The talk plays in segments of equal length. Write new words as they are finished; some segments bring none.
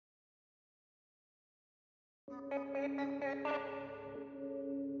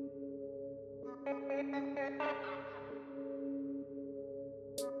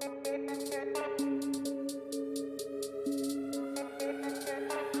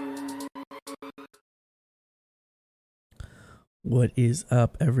What is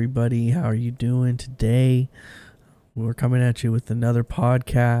up, everybody? How are you doing today? We're coming at you with another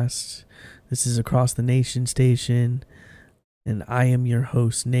podcast. This is Across the Nation Station, and I am your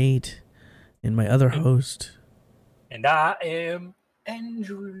host, Nate, and my other host. And I am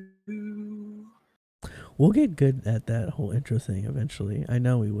Andrew. We'll get good at that whole intro thing eventually. I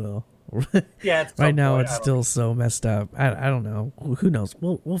know we will. Yeah, right now it's still so messed up. I don't know. Who knows?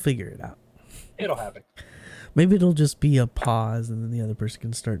 We'll figure it out. It'll happen. Maybe it'll just be a pause and then the other person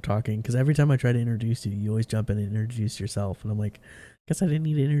can start talking. Because every time I try to introduce you, you always jump in and introduce yourself. And I'm like, guess I didn't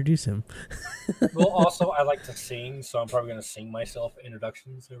need to introduce him. Well, also, I like to sing, so I'm probably going to sing myself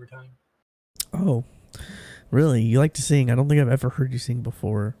introductions every time. Oh, really? You like to sing? I don't think I've ever heard you sing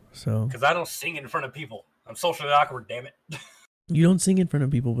before. So because I don't sing in front of people. I'm socially awkward, damn it. You don't sing in front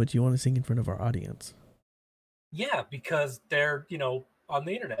of people, but you want to sing in front of our audience. Yeah, because they're, on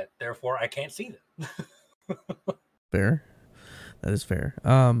the internet. Therefore, I can't see them. Fair. That is fair.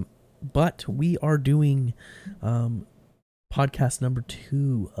 But we are doing podcast number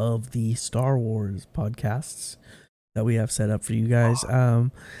 2 of the Star Wars podcasts that we have set up for you guys.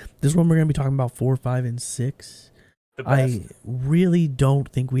 This one we're going to be talking about 4, 5, and 6. I really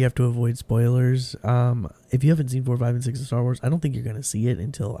don't think we have to avoid spoilers. If you haven't seen 4, 5, and 6 of Star Wars, I don't think you're going to see it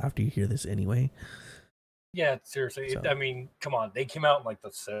until after you hear this anyway. Yeah, seriously. So. I mean, come on. They came out in like the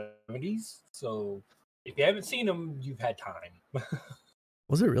 70s, so if you haven't seen them, you've had time.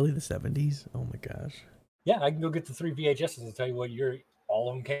 Was it really the 70s? Oh my gosh. Yeah, I can go get the 3 VHSs and tell you what year all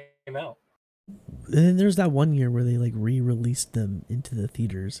of them came out. And then there's that one year where they like re-released them into the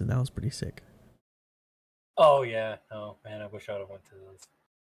theaters, and that was pretty sick. Oh yeah. Oh man, I wish I would have went to those.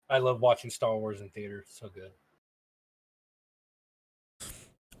 I love watching Star Wars in theaters. So good.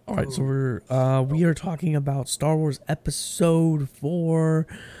 All right, so we are talking about Star Wars Episode 4.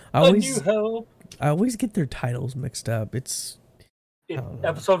 A New Hope. I always get their titles mixed up.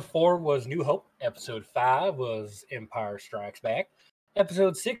 Episode 4 was New Hope. Episode 5 was Empire Strikes Back.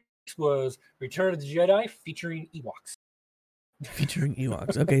 Episode 6 was Return of the Jedi, featuring Ewoks. Featuring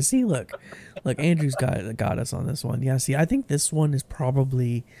Ewoks. Okay, see, look, Andrew's got us on this one. Yeah, see, I think this one is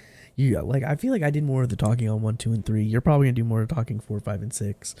probably. I feel like I did more of the talking on 1, 2, and 3. You're probably gonna do more of the talking 4, 5, and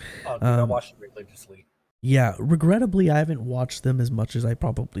 6. Oh, dude, I watched them religiously. Yeah, regrettably, I haven't watched them as much as I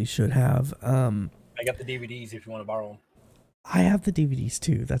probably should have. I got the DVDs if you want to borrow them. I have the DVDs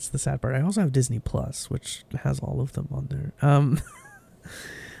too. That's the sad part. I also have Disney Plus, which has all of them on there.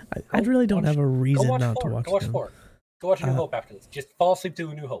 I really don't have a reason not to watch them. Go watch 4. Go watch New Hope after this. Just fall asleep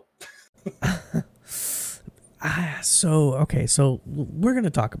to A New Hope. So we're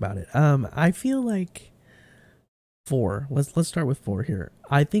gonna talk about it. I feel like 4. Let's start with 4 here.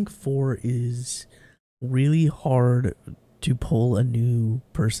 I think 4 is really hard to pull a new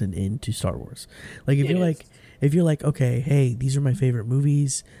person into Star Wars. Like if you're like, okay, hey, these are my favorite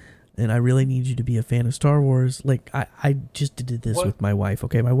movies, and I really need you to be a fan of Star Wars. Like I just did this with my wife.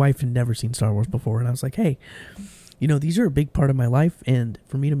 Okay, my wife had never seen Star Wars before, and I was like, hey. These are a big part of my life, and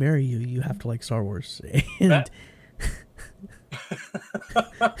for me to marry you, you have to like Star Wars. And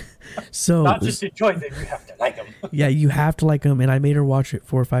so not just enjoy them, you have to like them. Yeah, you have to like them, and I made her watch it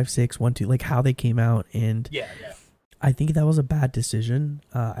 4, 5, 6, 1, 2, like how they came out, and yeah. I think that was a bad decision.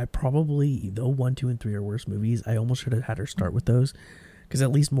 I probably, though 1, 2, and 3 are worse movies, I almost should have had her start with those, because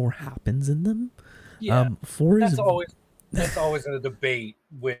at least more happens in them. Yeah, 4 that's always a debate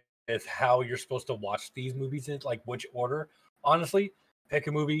with how you're supposed to watch these movies in, like which order. Honestly, pick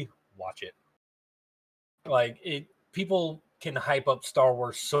a movie, watch it. People can hype up Star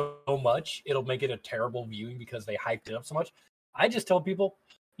Wars so much, it'll make it a terrible viewing because they hyped it up so much. I just tell people,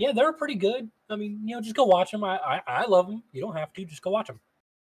 yeah, they're pretty good. I mean, just go watch them. I love them. You don't have to, just go watch them.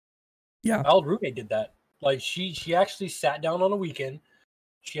 Yeah. My old roommate did that. Like she actually sat down on a weekend.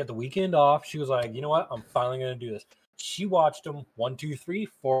 She had the weekend off. She was like, you know what? I'm finally going to do this. She watched them 1, 2, 3,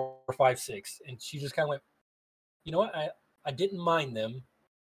 4, 5, 6. And she just kind of went, you know what? I didn't mind them.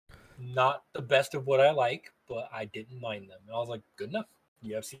 Not the best of what I like, but I didn't mind them. And I was like, good enough.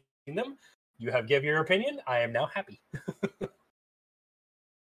 You have seen them. You have given your opinion. I am now happy.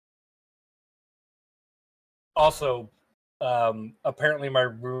 Also, apparently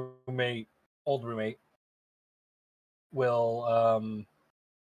my old roommate, will...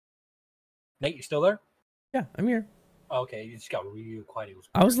 Nate, you still there? Yeah, I'm here. Okay, you just got real quiet.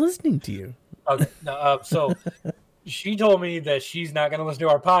 I was listening to you. Okay, no, so She told me that she's not going to listen to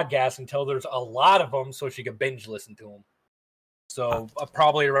our podcast until there's a lot of them, so she could binge listen to them. So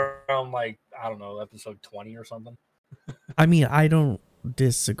probably around like I don't know, episode 20 or something. I mean, I don't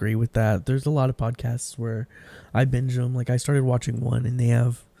disagree with that. There's a lot of podcasts where I binge them. Like I started watching one, and they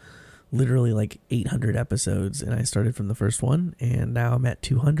have literally like 800 episodes, and I started from the first one, and now I'm at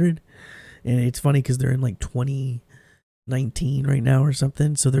 200. And it's funny because they're in like 2019 right now or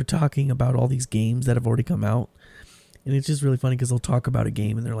something, so they're talking about all these games that have already come out. And it's just really funny because they'll talk about a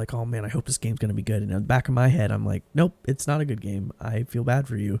game and they're like, oh man, I hope this game's going to be good. And in the back of my head, I'm like, nope, it's not a good game. I feel bad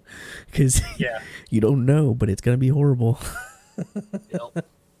for you because you don't know, but it's going to be horrible. Yep.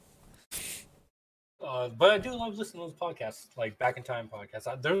 But I do love listening to those podcasts, like Back in Time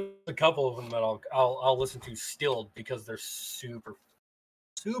podcasts. There's a couple of them that I'll listen to still because they're super,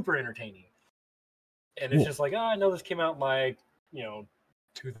 super entertaining. And it's just like, I know this came out in like,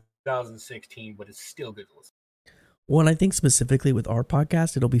 2016, but it's still good to listen. Well, and I think specifically with our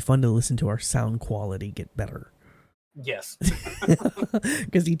podcast, it'll be fun to listen to our sound quality get better. Yes.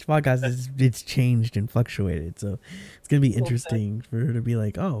 Because each podcast it's changed and fluctuated. So it's going to be interesting for her to be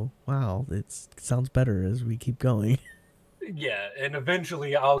like, oh, wow, it sounds better as we keep going. Yeah, and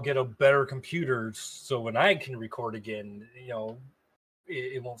eventually I'll get a better computer so when I can record again,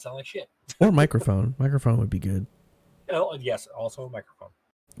 it won't sound like shit. Or microphone. Microphone would be good. Oh, yes, also a microphone.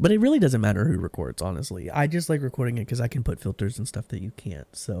 But it really doesn't matter who records, honestly. I just like recording it because I can put filters and stuff that you can't.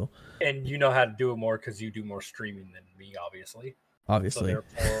 So, and you know how to do it more because you do more streaming than me, obviously. Obviously. So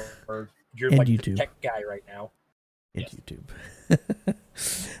therefore, you're and like YouTube. The tech guy right now. And YouTube.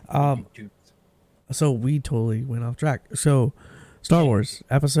 YouTube. So we totally went off track. So, Star Wars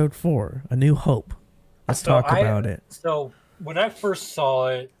Episode 4, A New Hope. Let's talk about it. So when I first saw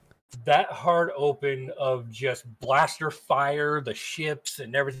it, that hard open of just blaster fire, the ships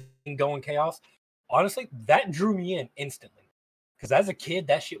and everything going chaos, honestly, that drew me in instantly. Because as a kid,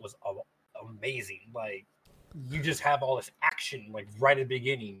 that shit was amazing. Like, you just have all this action, like, right at the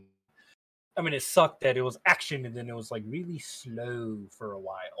beginning. I mean, it sucked that it was action and then it was, like, really slow for a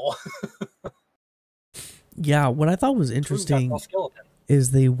while. Yeah, what I thought was interesting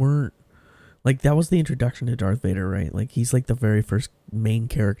is they weren't, like, that was the introduction to Darth Vader, right? Like, he's like the very first main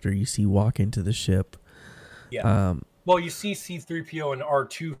character you see walk into the ship. Yeah. Well, you see C-3PO and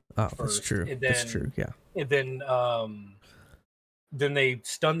R2 first. That's true. That's true, yeah. And then they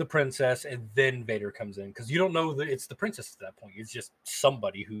stun the princess, and then Vader comes in. Because you don't know that it's the princess at that point. It's just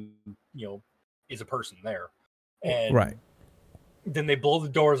somebody who, is a person there. And right. Then they blow the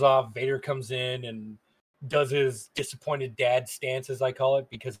doors off. Vader comes in and does his disappointed dad stance, as I call it,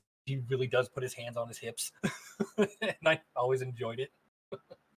 because he really does put his hands on his hips. And I always enjoyed it.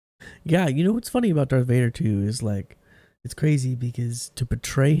 Yeah, you know what's funny about Darth Vader too is like it's crazy because to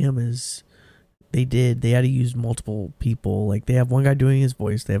portray him as they had to use multiple people. Like they have one guy doing his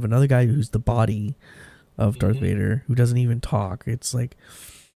voice, they have another guy who's the body of Darth Vader who doesn't even talk. It's like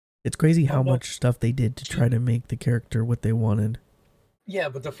it's crazy how much stuff they did to try to make the character what they wanted. Yeah,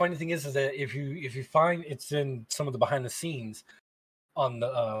 but the funny thing is that if you find it's in some of the behind the scenes on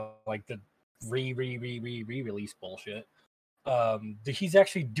the like the re-release bullshit, he's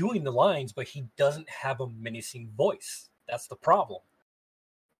actually doing the lines, but he doesn't have a menacing voice. That's the problem.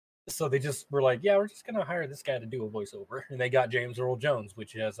 So they just were like, yeah, we're just gonna hire this guy to do a voiceover, and they got James Earl Jones,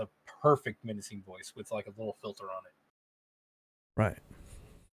 which has a perfect menacing voice with like a little filter on it. Right.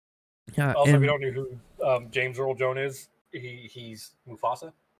 Yeah. Also, if you don't know who James Earl Jones is, he's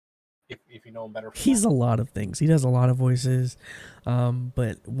Mufasa. If you know him better. He's a lot of things. He does a lot of voices,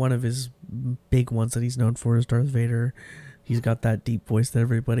 but one of his big ones that he's known for is Darth Vader. He's got that deep voice that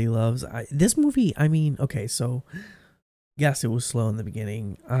everybody loves. This movie, I mean, okay, so yes, it was slow in the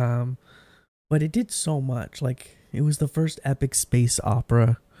beginning, but it did so much. Like, it was the first epic space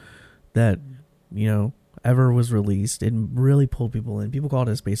opera that, ever was released. It really pulled people in. People call it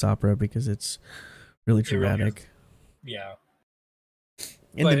a space opera because it's really dramatic. Yeah.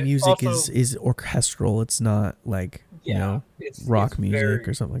 And but the music also, is orchestral. It's not like, rock music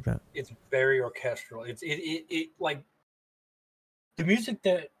or something like that. It's very orchestral. It like the music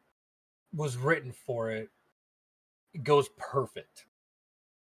that was written for it goes perfect.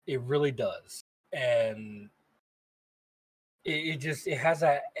 It really does. And it has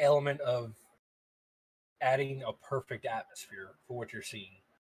that element of adding a perfect atmosphere for what you're seeing.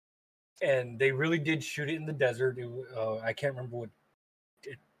 And they really did shoot it in the desert. I can't remember what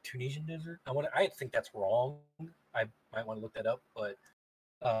Tunisian desert. I think that's wrong. I might want to look that up, but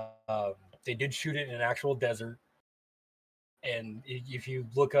they did shoot it in an actual desert. And if you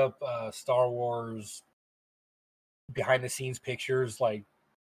look up Star Wars behind the scenes pictures, like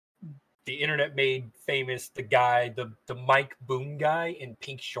the internet made famous the guy, the Mike Boone guy in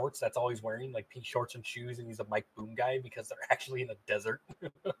pink shorts. That's all he's wearing, like pink shorts and shoes, and he's a Mike Boone guy because they're actually in a desert.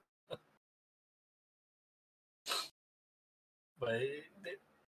 But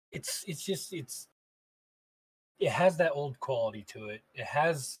it has that old quality to it. It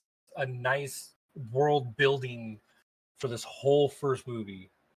has a nice world building for this whole first movie.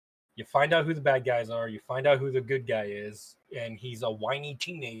 You find out who the bad guys are, you find out who the good guy is, and he's a whiny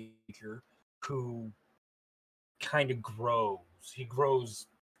teenager who kind of grows. He grows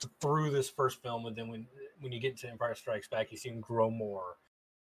through this first film, and then when you get to Empire Strikes Back, you see him grow more.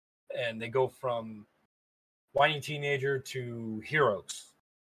 And they go from whiny teenager to heroes.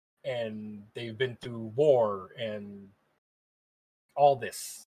 And they've been through war and all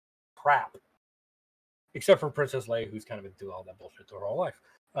this crap. Except for Princess Leia, who's kind of been through all that bullshit through her whole life.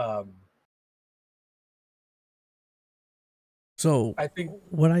 So I think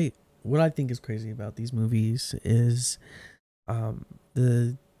what I think is crazy about these movies is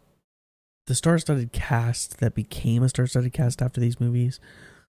the star-studded cast that became a star-studded cast after these movies.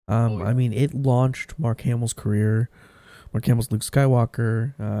 I mean, it launched Mark Hamill's career. Mark Hamill's Luke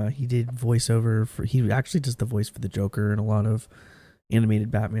Skywalker. He did voiceover for. He actually does the voice for the Joker and a lot of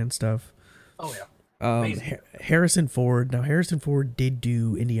animated Batman stuff. Oh yeah. Harrison Ford. Now Harrison Ford did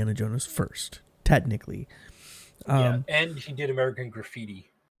do Indiana Jones first, technically. And he did American Graffiti.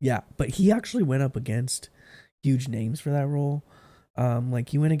 Yeah, but he actually went up against huge names for that role. Like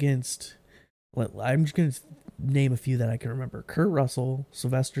he went against. I'm just gonna name a few that I can remember: Kurt Russell,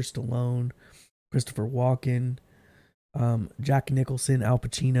 Sylvester Stallone, Christopher Walken, Jack Nicholson, Al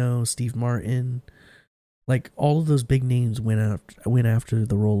Pacino, Steve Martin. Like all of those big names went after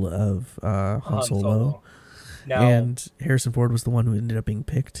the role of Han Solo. Now, and Harrison Ford was the one who ended up being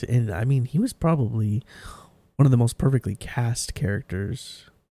picked. And I mean, he was probably one of the most perfectly cast characters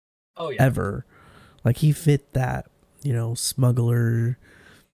ever. Like he fit that, smuggler,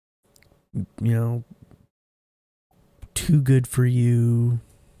 too good for you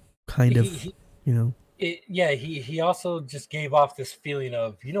kind of, he also just gave off this feeling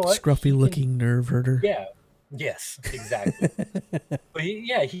of, what? Scruffy looking nerve herder. Yeah. Yes, exactly. But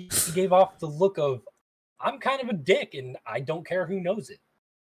he gave off the look of, I'm kind of a dick and I don't care who knows it.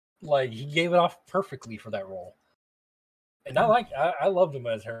 Like he gave it off perfectly for that role. And I loved him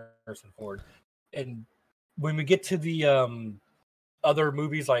as Harrison Ford. And when we get to the other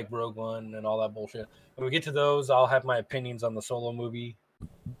movies like Rogue One and all that bullshit, when we get to those, I'll have my opinions on the Solo movie.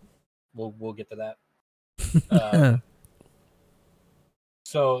 We'll get to that.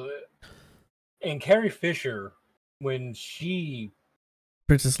 And Carrie Fisher, when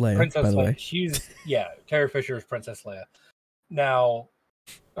Princess Leia, by the way. Carrie Fisher is Princess Leia. Now,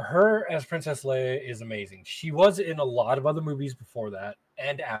 her as Princess Leia is amazing. She was in a lot of other movies before that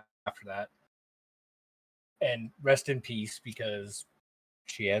and after that. And rest in peace, because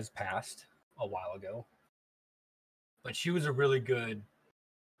she has passed a while ago. But she was a really good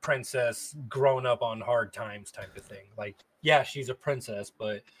princess, grown up on hard times type of thing. Like, yeah, she's a princess,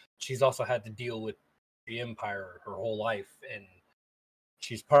 but she's also had to deal with the Empire her whole life, and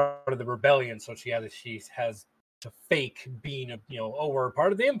she's part of the rebellion, so she has to fake being we're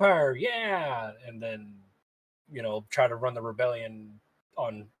part of the Empire, yeah, and then try to run the rebellion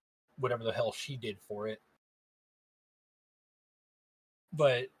on whatever the hell she did for it.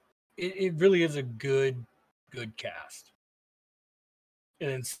 But it really is a good cast. And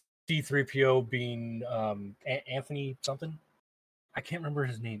then C-3PO being Anthony something. I can't remember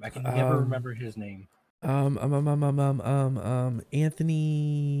his name. I can never remember his name.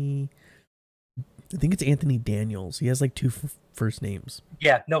 Anthony. I think it's Anthony Daniels. He has like two first names.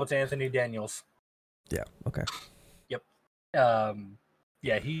 Yeah, no, it's Anthony Daniels. Yeah. Okay. Yep.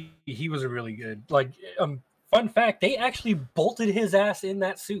 He was a really good. Fun fact: they actually bolted his ass in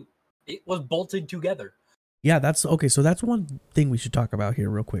that suit. It was bolted together. Yeah, that's okay. So that's one thing we should talk about here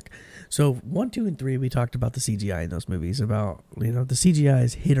real quick. So 1, 2, and 3, we talked about the CGI in those movies. About the CGI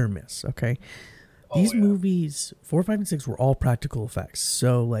is hit or miss. Okay, these movies 4, 5, and 6 were all practical effects.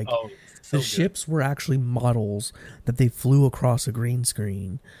 So the ships were actually models that they flew across a green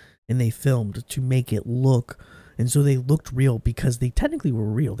screen, and they filmed to make it look. And so they looked real because they technically were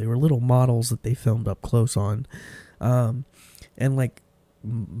real. They were little models that they filmed up close on, and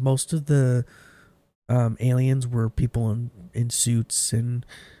most of the aliens were people in suits, and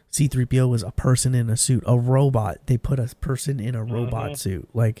C-3PO was a person in a suit, a robot. They put a person in a robot suit.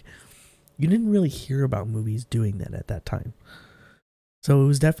 Like, you didn't really hear about movies doing that at that time. So it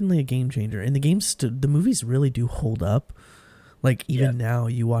was definitely a game changer. And the movies really do hold up. Like, even now,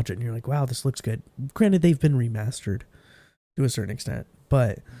 you watch it and you're like, wow, this looks good. Granted, they've been remastered to a certain extent,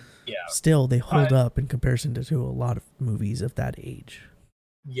 but Yeah. still they hold I up in comparison to a lot of movies of that age.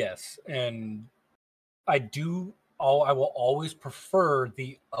 Yes, and I will always prefer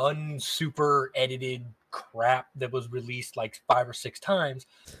the unsuper edited crap that was released like 5 or 6 times.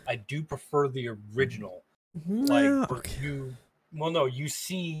 I do prefer the original, like Yeah, where okay. you well no, you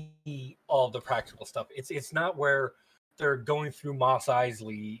see all the practical stuff. It's not where they're going through Moss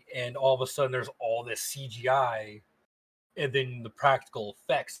Eisley and all of a sudden there's all this CGI and then the practical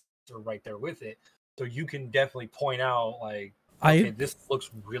effects are right there with it. So you can definitely point out like, okay, I this looks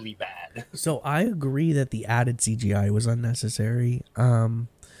really bad. so I agree that the added CGI was unnecessary. How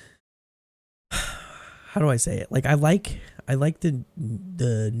do I say it? Like I like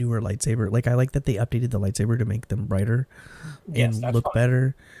the newer lightsaber. Like I like that they updated the lightsaber to make them brighter Yes, and that's look fine.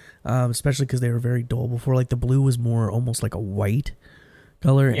 better. Especially because they were very dull before. Like the blue was more almost like a white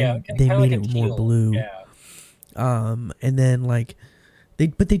color, Yeah, and they kind of made like it a more teal. blue. Yeah, And then like they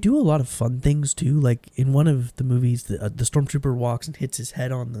do a lot of fun things too. Like in one of the movies, the stormtrooper walks and hits his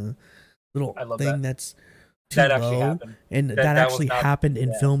head on the little I love thing that. that's too That actually low, happened. and That that that was actually not. happened in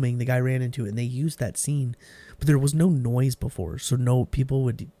Yeah. filming. The guy ran into it, and they used that scene, but there was no noise before, so no people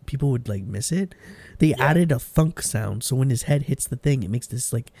would like miss it. They Yeah. added a thunk sound, so when his head hits the thing, it makes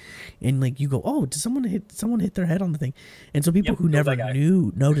this like, and like you go, oh, did someone hit their head on the thing? And so people Yep. who It was never that guy.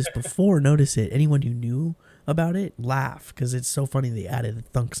 knew noticed before notice it. Anyone who knew about it laugh because it's so funny they added a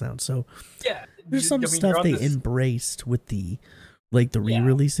thunk sound. So Yeah. there's some I mean, you're stuff on they this. embraced with the like the Yeah.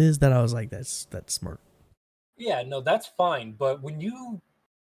 re-releases that I was like, that's smart. Yeah. No, that's fine. But when you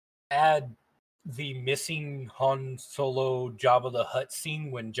add the missing Han Solo Jabba the Hutt scene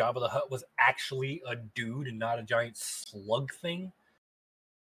when Jabba the Hutt was actually a dude and not a giant slug thing,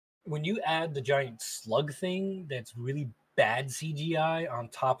 when you add the giant slug thing that's really bad CGI on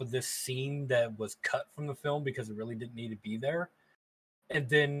top of this scene that was cut from the film because it really didn't need to be there, and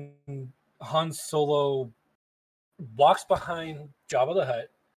then Han Solo walks behind Jabba the Hutt,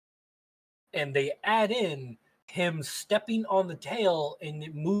 and they add in him stepping on the tail, and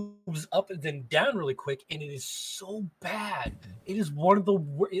it moves up and then down really quick, and it is so bad. It is one of the.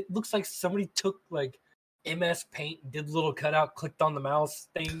 It looks like somebody took like MS Paint, did a little cutout, clicked on the mouse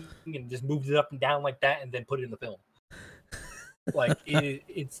thing, and just moved it up and down like that, and then put it in the film. Like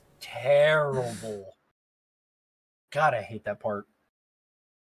it's terrible. God, I hate that part.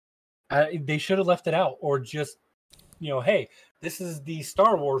 They should have left it out, or just hey, this is the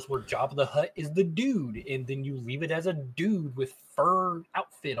Star Wars where Jabba the Hutt is the dude, and then you leave it as a dude with fur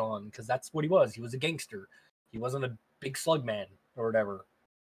outfit on because that's what he was. He was a gangster. He wasn't a big slug man or whatever.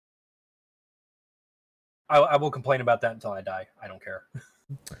 I will complain about that until I die. I don't care.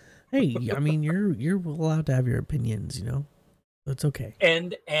 Hey, I mean, you're allowed to have your opinions, It's okay.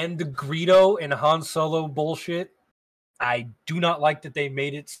 And the Greedo and Han Solo bullshit. I do not like that they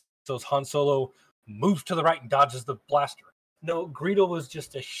made it so Han Solo moves to the right and dodges the blaster. No, Greedo was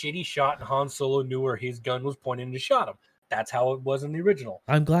just a shitty shot, and Han Solo knew where his gun was pointing to shot him. That's how it was in the original.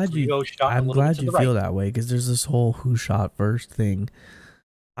 I'm glad you Greedo shot a I'm little bit glad to you the feel right. that way because there's this whole who shot first thing.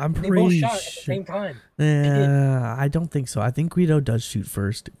 I'm They both pretty shot at the sure. same time. They did. I don't think so. I think Guido does shoot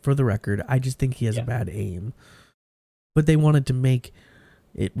first. For the record, I just think he has a Yeah. bad aim. But they wanted to make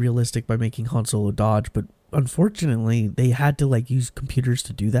it realistic by making Han Solo dodge, but unfortunately, they had to like use computers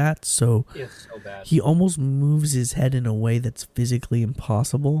to do that. So It's so bad. he almost moves his head in a way that's physically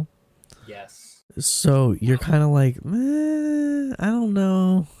impossible. Yes. So you're kind of like, I don't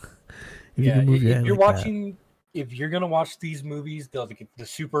know if you Yeah. can move your If head you're like that. watching, if you're gonna watch these movies, the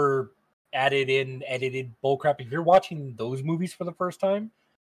super added in, edited bullcrap. If you're watching those movies for the first time,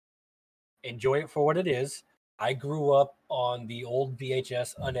 enjoy it for what it is. I grew up on the old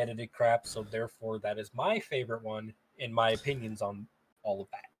VHS unedited crap, so therefore that is my favorite one in my opinions on all of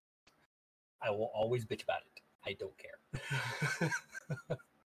that. I will always bitch about it. I don't care.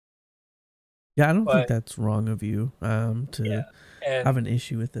 Yeah, I don't think But that's wrong of you to yeah, have an and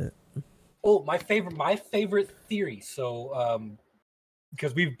issue with it. oh, my favorite theory. So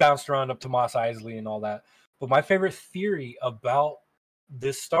because we've bounced around up to Moss Eisley and all that, but my favorite theory about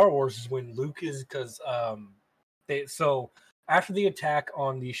this Star Wars is when Luke is so after the attack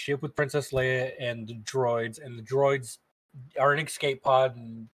on the ship with Princess Leia and the droids are an escape pod,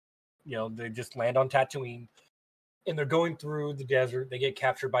 and they just land on Tatooine, and they're going through the desert. They get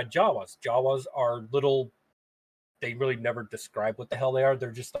captured by Jawas. Jawas are little. They really never describe what the hell they are.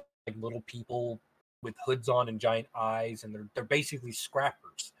 They're just like little people with hoods on and giant eyes, and they're basically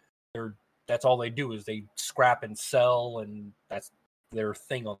scrappers. That's all they do is they scrap and sell, and that's their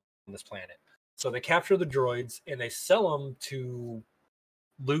thing on this planet. So they capture the droids and they sell them to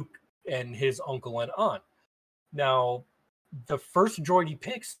Luke and his uncle and aunt. Now, the first droid he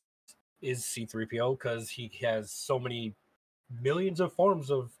picks is C-3PO because he has so many millions of forms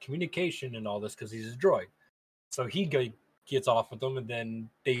of communication and all this because he's a droid. So he gets off with them, and then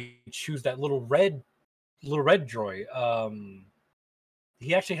they choose that little red droid.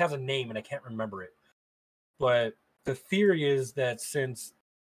 He actually has a name, and I can't remember it. But the theory is that since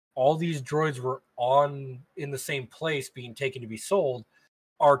all these droids were in the same place being taken to be sold,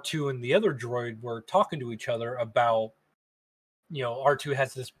 R2 and the other droid were talking to each other about, R2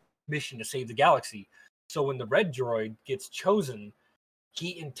 has this mission to save the galaxy. So when the red droid gets chosen,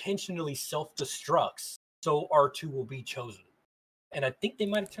 he intentionally self-destructs so R2 will be chosen. And I think they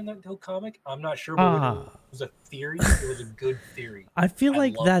might have turned that into a comic. I'm not sure, but when it was a theory, it was a good theory. I feel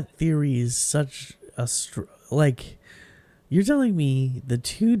like that theory is such a like. You're telling me the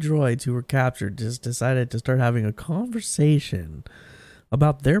two droids who were captured just decided to start having a conversation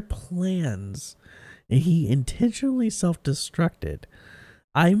about their plans, and he intentionally self-destructed.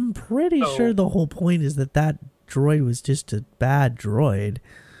 I'm pretty sure the whole point is that droid was just a bad droid,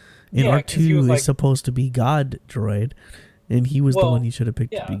 and R2 is supposed to be God droid, and he was the one you should have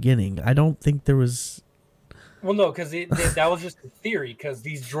picked at the beginning. I don't think there was... Well, no, because that was just a theory, because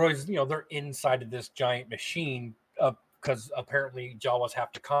these droids, they're inside of this giant machine, because apparently Jawas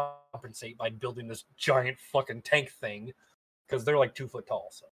have to compensate by building this giant fucking tank thing, because they're like 2 foot tall,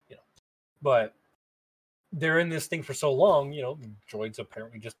 so, But they're in this thing for so long, droids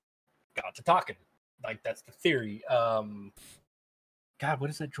apparently just got to talking. Like, that's the theory. God, what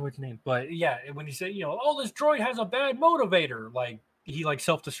is that droid's name? But yeah, when you say, this droid has a bad motivator, like, he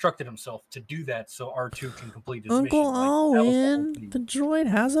self-destructed himself to do that so R2 can complete his Uncle mission. Owen, the droid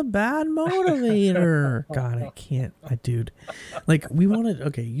has a bad motivator. God, I can't. Dude. Like, we wanted...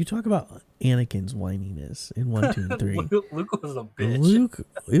 Okay, you talk about Anakin's whininess in 1, 2, and 3. Luke was a bitch. Luke,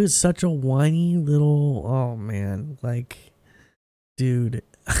 it was such a whiny little... Oh, man. Like, dude...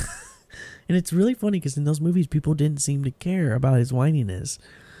 And it's really funny because in those movies, people didn't seem to care about his whininess.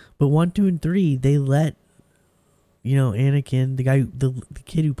 But 1, 2, and 3, they let, Anakin, the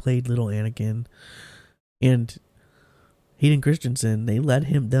kid who played little Anakin, and Hayden Christensen, they let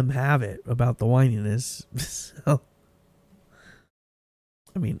them have it about the whininess. So,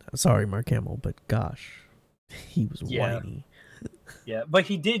 I mean, sorry, Mark Hamill, but gosh, he was whiny. Yeah, but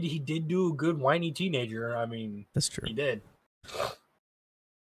he did do a good whiny teenager. I mean, that's true. He did.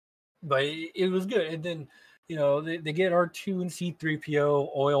 But it was good. And then, they get R2 and C-3PO,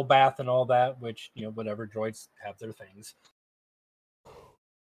 oil bath and all that, which, whatever, droids have their things.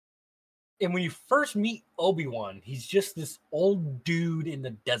 And when you first meet Obi-Wan, he's just this old dude in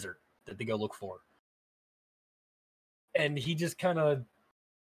the desert that they go look for. And he just kind of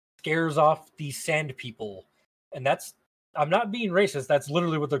scares off these sand people. And I'm not being racist, that's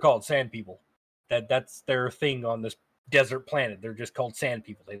literally what they're called, sand people. That's their thing on this desert planet. They're just called sand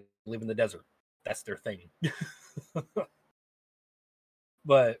people. They live in the desert. That's their thing.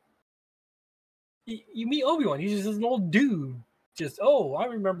 But you meet Obi-Wan. He's just an old dude. I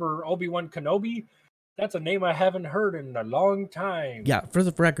remember Obi-Wan Kenobi. That's a name I haven't heard in a long time. Yeah, for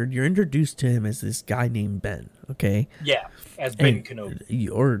the record, you're introduced to him as this guy named Ben, okay? Yeah, as Ben Kenobi.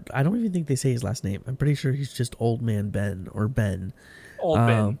 Or I don't even think they say his last name. I'm pretty sure he's just Old Man Ben or Ben. Old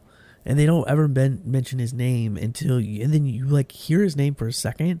Ben. And they don't ever mention his name and then you like hear his name for a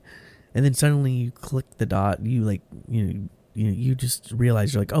second, and then suddenly you click the dot. You just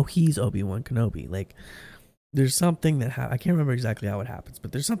realize you're like, oh, he's Obi-Wan Kenobi. Like, there's something that I can't remember exactly how it happens,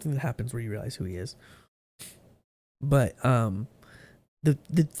 but there's something that happens where you realize who he is. But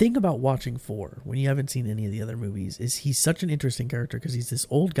the thing about watching 4 when you haven't seen any of the other movies is he's such an interesting character because he's this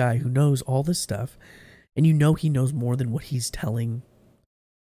old guy who knows all this stuff, and he knows more than what he's telling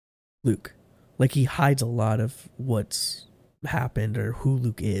Luke. Like, he hides a lot of what's happened or who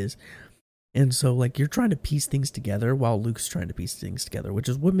Luke is. And so, like, you're trying to piece things together while Luke's trying to piece things together, which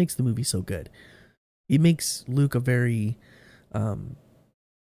is what makes the movie so good. It makes Luke a very,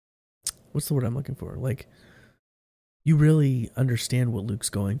 what's the word I'm looking for? Like, you really understand what Luke's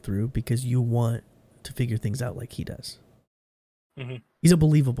going through because you want to figure things out like he does. Mm-hmm. He's a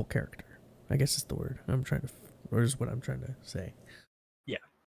believable character, I guess is the word or is what I'm trying to say. Yeah.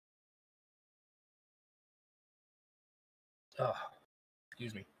 Oh,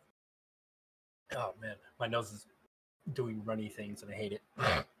 excuse me. Oh, man. My nose is doing runny things, and I hate it.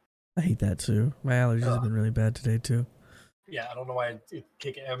 I hate that, too. My allergies have been really bad today, too. Yeah, I don't know why it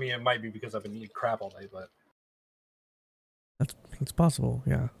kicking. I mean, it might be because I've been eating crap all day, but... That's possible,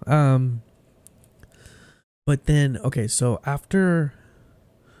 yeah. But then, okay, so after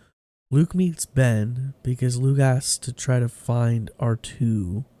Luke meets Ben, because Luke asks to try to find R2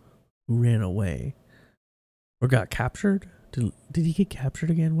 who ran away. Or got captured? Did he get captured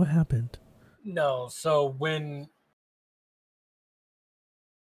again? What happened? No, so when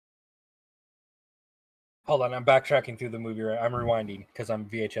hold on, I'm backtracking through the movie. Right, I'm rewinding because I'm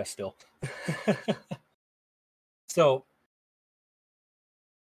VHS still. So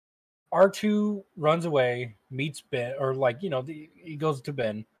R2 runs away, meets Ben, or like he goes to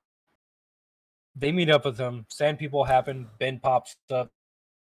Ben. They meet up with him. Sand people happen. Ben pops up.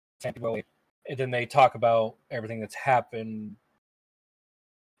 Sand people away. And then they talk about everything that's happened.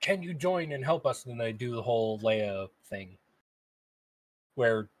 Can you join and help us? And then they do the whole Leia thing,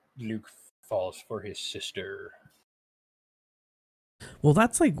 where Luke falls for his sister. Well,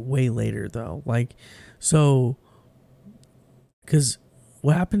 that's like way later though. Like, so, because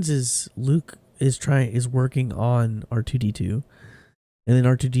what happens is Luke is working on R2D2, and then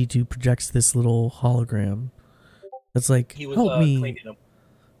R2D2 projects this little hologram that's like, He was help me, cleaning him.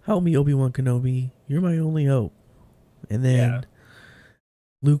 help me, Obi-Wan Kenobi, you're my only hope. And then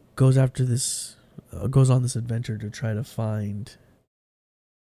Luke goes after this, goes on this adventure to try to find,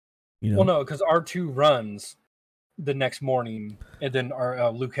 Well, no, because R2 runs the next morning, and then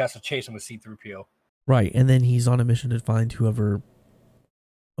Luke has to chase him with C-3PO. Right, and then he's on a mission to find whoever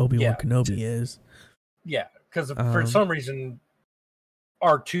Obi-Wan Kenobi is. Yeah, because for some reason,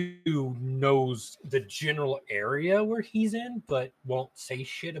 R2 knows the general area where he's in, but won't say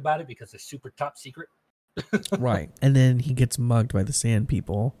shit about it because it's super top secret. Right, and then he gets mugged by the Sand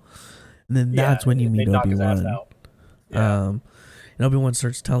People, and then that's when you meet Obi-Wan. And Obi-Wan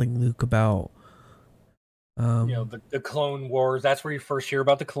starts telling Luke about the Clone Wars. That's where you first hear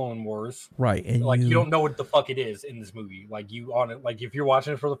about the Clone Wars. Right, and like you don't know what the fuck it is in this movie. Like if you're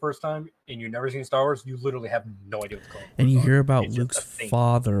watching it for the first time and you've never seen Star Wars, you literally have no idea what the Clone Wars and you are. hear about Luke's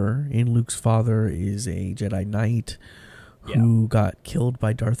father, and Luke's father is a Jedi Knight who got killed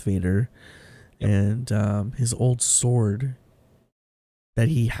by Darth Vader, and his old sword that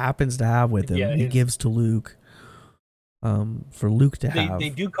he happens to have with him, he gives to Luke, for Luke to have. They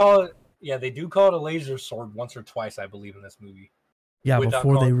do call it. Yeah, they do call it a laser sword once or twice, I believe, in this movie. Yeah,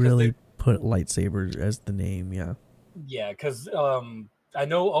 before they really put lightsaber as the name, yeah. Yeah, because I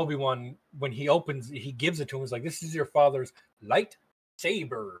know Obi-Wan, when he opens, he gives it to him. He's like, this is your father's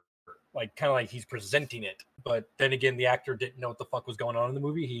lightsaber. Like, kind of like he's presenting it. But then again, the actor didn't know what the fuck was going on in the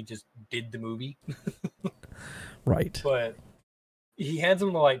movie. He just did the movie. Right. But he hands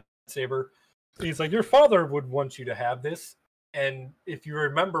him the lightsaber. He's like, your father would want you to have this. And if you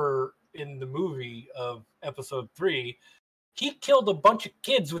remember in the movie of episode 3, he killed a bunch of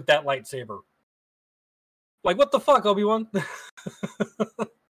kids with that lightsaber. Like, what the fuck, Obi-Wan?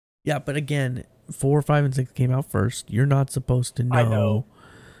 Yeah, but again, 4, 5, and 6 came out first. You're not supposed to know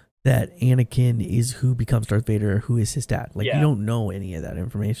that Anakin is who becomes Darth Vader, who is his dad. Like, you don't know any of that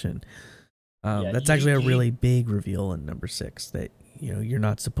information. That's actually a really big reveal in number 6 that, you're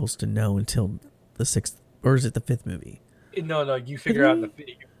not supposed to know until the 6th, or is it the 5th movie? No, you figure out the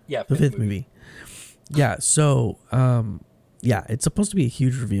 5th movie. Yeah, so, it's supposed to be a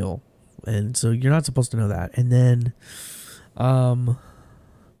huge reveal, and so you're not supposed to know that. And then,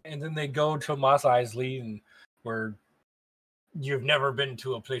 they go to Mos Eisley, and where you've never been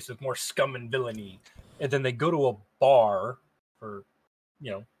to a place with more scum and villainy. And then they go to a bar for,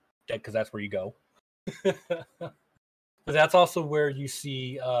 because that's where you go. But that's also where you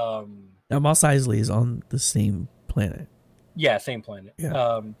see. Now, Mos Eisley is on the same planet. Yeah, same planet.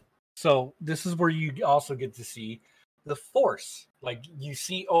 Yeah. So this is where you also get to see the Force. Like, you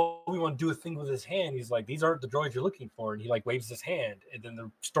see Obi-Wan do a thing with his hand. He's like, these aren't the droids you're looking for. And he like waves his hand. And then the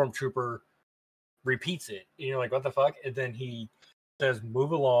stormtrooper repeats it. And you're like, what the fuck? And then he says,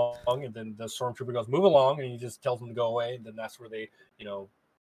 move along. And then the stormtrooper goes, move along. And he just tells them to go away. And then that's where they,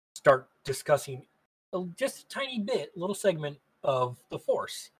 start discussing just a tiny bit, little segment of the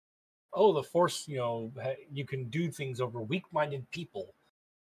Force. Oh, the Force, you can do things over weak-minded people.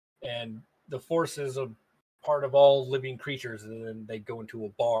 And the Force is a part of all living creatures. And then they go into a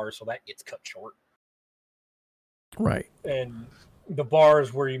bar, so that gets cut short. Right. And the bar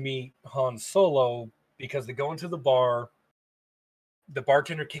is where you meet Han Solo, because they go into the bar. The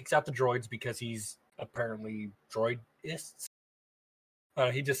bartender kicks out the droids because he's apparently droidist.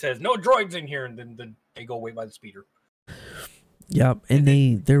 He just says, no droids in here, and then they go away by the speeder. Yeah, and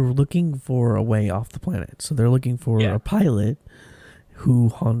they're looking for a way off the planet. So they're looking for a pilot who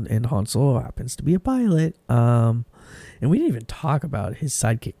Han Solo happens to be a pilot. And we didn't even talk about his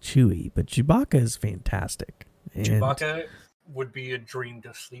sidekick Chewie, but Chewbacca is fantastic. And Chewbacca would be a dream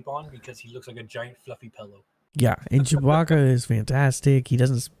to sleep on because he looks like a giant fluffy pillow. Yeah, and Chewbacca is fantastic. He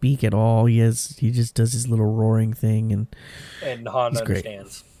doesn't speak at all. He just does his little roaring thing, and Han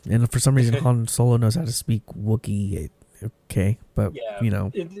understands. Great. And for some reason, Han Solo knows how to speak Wookiee. Okay, but Yeah. you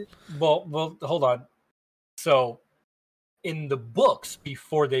know, Well, hold on. So in the books,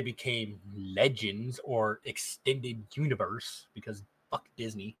 before they became legends or extended universe, because fuck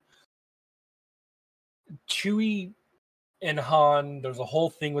Disney, Chewie and Han, there's a whole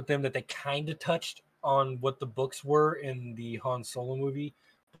thing with them that they kind of touched on what the books were in the Han Solo movie,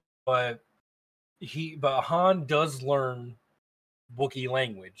 but Han does learn Wookiee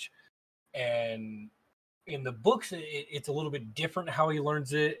language, and in the books it's a little bit different how he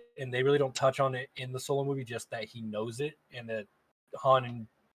learns it, and they really don't touch on it in the Solo movie, just that he knows it, and that Han and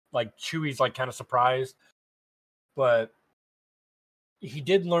like Chewie's like kind of surprised, but he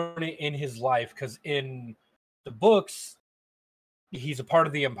did learn it in his life because in the books he's a part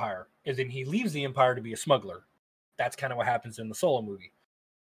of the Empire, as in he leaves the Empire to be a smuggler. That's kind of what happens in the Solo movie.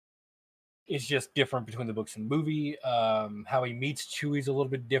 It's just different between the books and the movie. How he meets Chewie's a little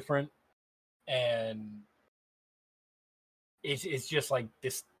bit different, and it's just like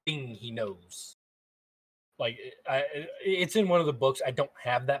this thing he knows. Like it's in one of the books. I don't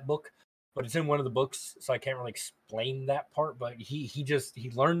have that book, but it's in one of the books, so I can't really explain that part. But he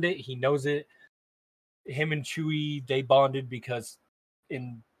learned it. He knows it. Him and Chewie, they bonded because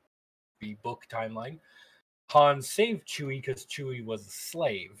in the book timeline, Han saved Chewie because Chewie was a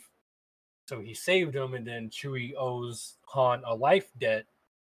slave. So he saved him, and then Chewie owes Han a life debt.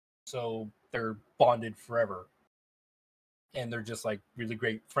 So they're bonded forever, and they're just like really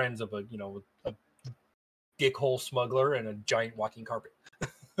great friends of a dickhole smuggler and a giant walking carpet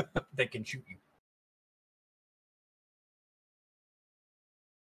that can shoot you.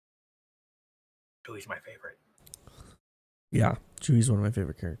 Chewie's my favorite. yeah, Chewie's one of my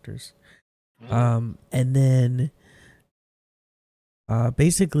favorite characters. Mm. And then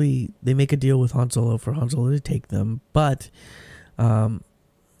basically they make a deal with Han Solo for Han Solo to take them, but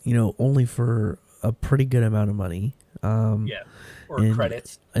only for a pretty good amount of money. Yeah, or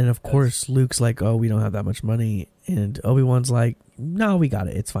credits. And of course, Luke's like, "Oh, we don't have that much money," and Obi-Wan's like, "No, we got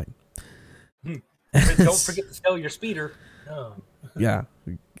it. It's fine." Don't forget to sell your speeder. Oh. Yeah.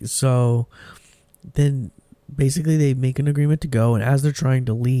 So then basically they make an agreement to go, and as they're trying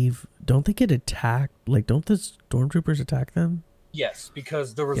to leave, don't they get attacked? Like, don't the stormtroopers attack them? Yes,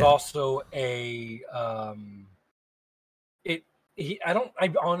 because there was also a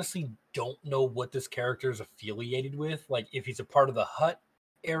I honestly don't know what this character is affiliated with. Like if he's a part of the Hut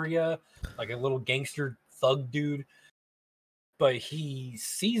area, like a little gangster thug dude, but he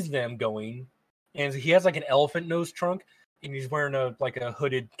sees them going, and he has like an elephant nose trunk, and he's wearing a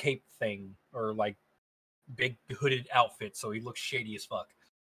hooded cape thing, or like big hooded outfit, so he looks shady as fuck.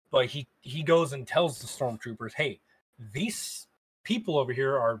 But he goes and tells the stormtroopers, "Hey, these people over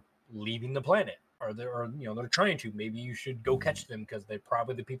here are leaving the planet, or they're trying to. Maybe you should go catch them because they're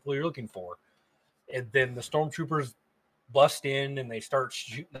probably the people you're looking for." And then the stormtroopers bust in and they start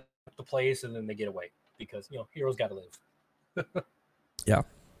shooting up the place, and then they get away because heroes got to live. Yeah.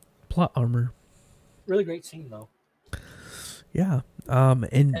 Plot armor. Really great scene though. Yeah.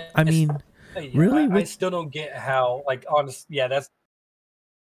 And I mean, really, I still don't get how, like, honest. Yeah, that's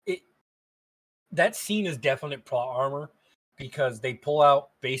it. That scene is definite plot armor because they pull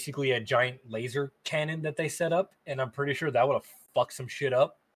out basically a giant laser cannon that they set up, and I'm pretty sure that would have fucked some shit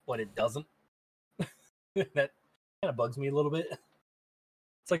up, but it doesn't. That kind of bugs me a little bit.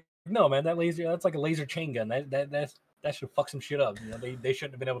 It's like, no, man, that's like a laser chain gun. That should fuck some shit up. They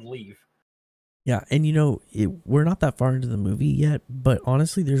shouldn't have been able to leave. Yeah, and we're not that far into the movie yet, but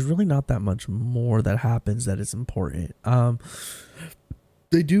honestly, there's really not that much more that happens that is important.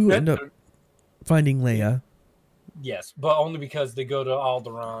 They do end up finding Leia. Yes, but only because they go to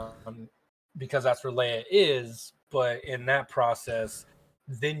Alderaan, because that's where Leia is. But in that process,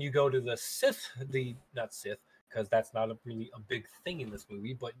 then you go to the Sith, not Sith, because that's not really a big thing in this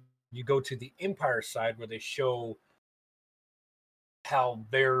movie. But you go to the Empire side where they show how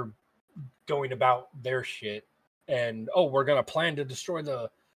they're going about their shit, and we're gonna plan to destroy the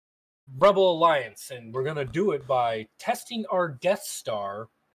Rebel Alliance, and we're gonna do it by testing our Death Star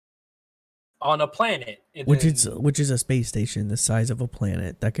on a planet, Which is a space station the size of a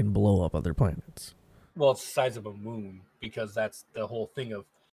planet that can blow up other planets. Well, it's the size of a moon, because that's the whole thing of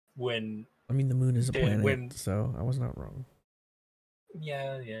when. I mean, the moon is a planet, so I was not wrong.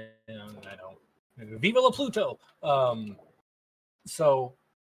 Yeah, I know. Viva la Pluto! So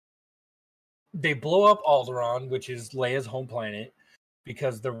they blow up Alderaan, which is Leia's home planet,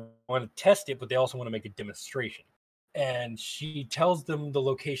 because they want to test it, but they also want to make a demonstration. And she tells them the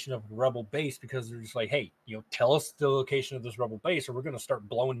location of Rebel base because they're just like, hey, tell us the location of this Rebel base or we're going to start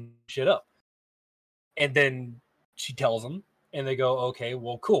blowing shit up. And then she tells them, and they go, okay,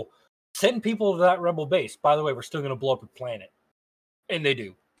 well, cool. send people to that rebel base. By the way, we're still going to blow up your planet. And they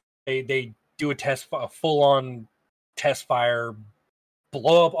do. They do a full-on test fire,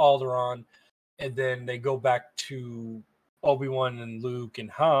 blow up Alderaan, and then they go back to Obi-Wan and Luke and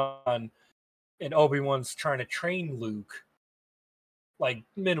Han, and Obi-Wan's trying to train Luke, like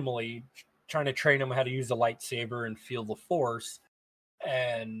minimally, trying to train him how to use the lightsaber and feel the Force,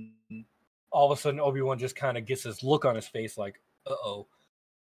 and all of a sudden Obi-Wan just kind of gets this look on his face like, uh-oh.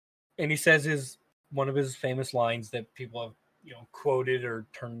 And he says one of his famous lines that people have, quoted or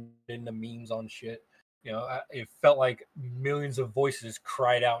turned into memes on shit. It felt like millions of voices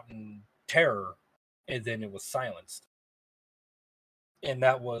cried out in terror, and then it was silenced. And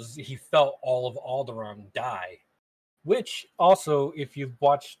that was, he felt all of Alderaan die. Which also, if you've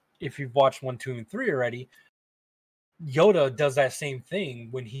watched 1, 2, and 3 already, Yoda does that same thing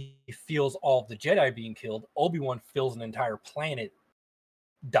when he feels all of the Jedi being killed. Obi-Wan feels an entire planet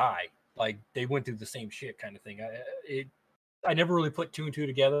die. Like, they went through the same shit kind of thing. I never really put 2 and 2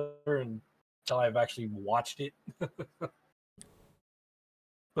 together until I've actually watched it.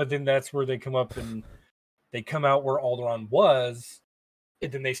 But then that's where they come out where Alderaan was,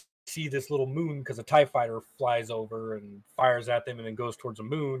 and then they see this little moon because a TIE fighter flies over and fires at them and then goes towards a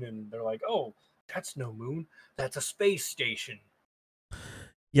moon, and they're like, oh, that's no moon. That's a space station.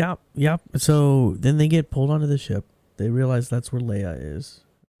 Yeah. So then they get pulled onto the ship. They realize that's where Leia is.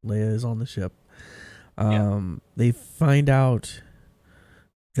 Leia is on the ship. They find out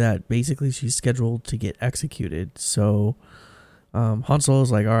that basically she's scheduled to get executed. So Han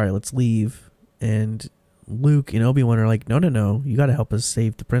Solo's like, all right, let's leave. And Luke and Obi-Wan are like, no, you got to help us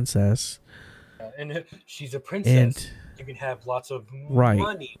save the princess. And she's a princess. And you can have lots of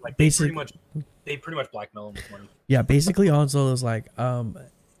money. Like, they pretty much blackmail him with money. Yeah, basically Han Solo's like,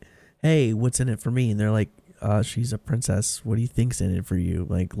 hey, what's in it for me? And they're like, she's a princess. What do you think's in it for you?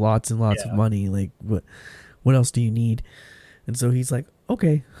 Like, lots and lots of money. Like, what else do you need? And so he's like,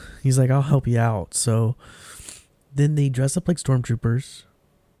 okay. He's like, I'll help you out. So then they dress up like stormtroopers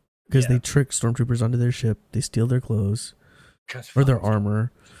because they trick stormtroopers onto their ship. They steal their clothes or their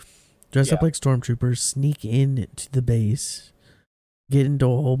armor. Dress up like stormtroopers, sneak in to the base, get into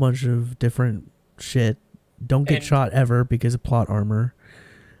a whole bunch of different shit. Don't get shot ever because of plot armor.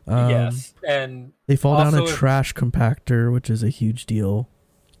 Yes, and they fall down a trash compactor, which is a huge deal.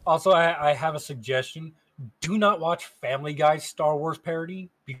 Also, I have a suggestion. Do not watch Family Guy's Star Wars parody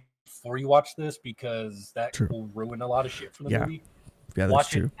before you watch this, because that will ruin a lot of shit from the movie. Yeah, that's watch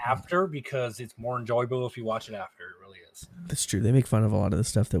true. It after, because it's more enjoyable if you watch it after. It really is. That's true. They make fun of a lot of the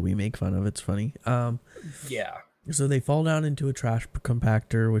stuff that we make fun of. It's funny. Yeah. So they fall down into a trash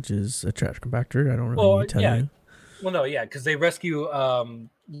compactor, which is a trash compactor. I don't really need to tell you. Well, no, because they rescue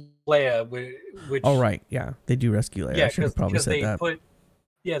Leia, which... Oh, right, yeah. They do rescue Leia. Yeah, I should have probably said that.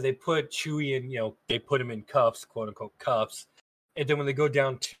 They put Chewie in, they put him in cuffs, quote-unquote cuffs. And then when they go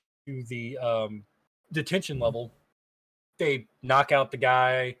down to the detention level, they knock out the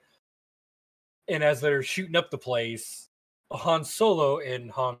guy. And as they're shooting up the place, Han Solo, in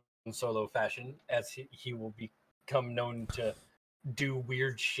Han Solo fashion, as he will become known to do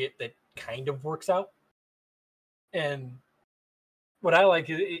weird shit that kind of works out. And what I like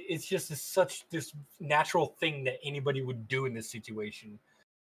is it's just this natural thing that anybody would do in this situation.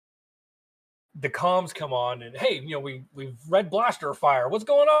 The comms come on and, hey, we've red blaster fire. What's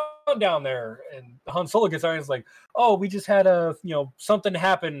going on down there? And Han Solo gets on and is like, oh, we just had something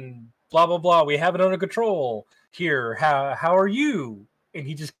happen. Blah blah blah. We have it under control here. How are you? And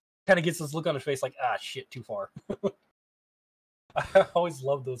he just kind of gets this look on his face like, shit, too far. I always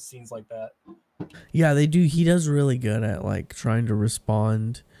love those scenes like that. Yeah, they do. He does really good at like trying to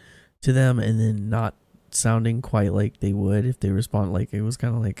respond to them and then not sounding quite like they would if they respond. Like, it was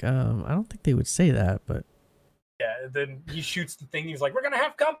kind of like, I don't think they would say that, but yeah. Then he shoots the thing. He's like, we're gonna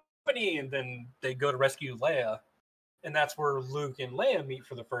have company, and then they go to rescue Leia, and that's where Luke and Leia meet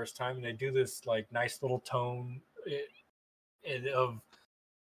for the first time, and they do this like nice little tone of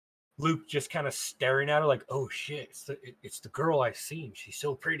Luke just kind of staring at her like, oh shit, it's the girl I've seen. She's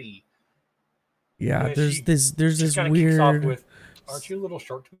so pretty. Yeah, there's this weird. Off with, aren't you a little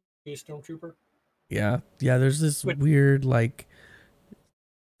short to be a stormtrooper? Yeah. There's this weird like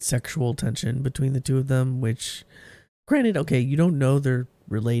sexual tension between the two of them, which, granted, okay, you don't know they're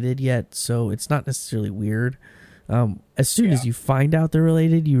related yet, so it's not necessarily weird. As soon as you find out they're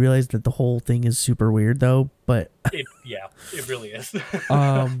related, you realize that the whole thing is super weird, though. But it really is.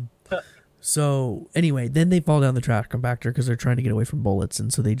 So anyway, then they fall down the trash compactor because they're trying to get away from bullets,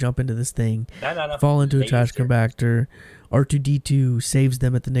 and so they jump into this thing, fall into a trash compactor. R2-D2 saves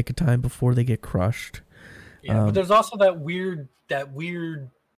them at the nick of time before they get crushed. Yeah, but there's also that weird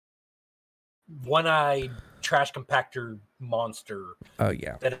one-eyed trash compactor monster. Oh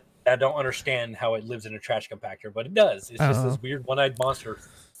yeah. That I don't understand how it lives in a trash compactor, but it does. It's just this weird one-eyed monster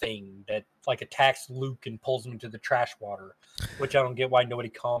thing that like attacks Luke and pulls him into the trash water, which I don't get why nobody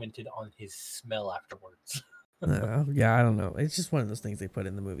commented on his smell afterwards. Yeah, I don't know. It's just one of those things they put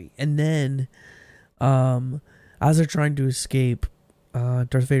in the movie. And then, as they're trying to escape,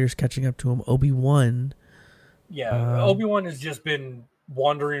 Darth Vader's catching up to him. Obi-Wan. Yeah, Obi-Wan has just been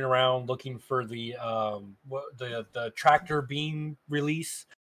wandering around looking for the tractor beam release,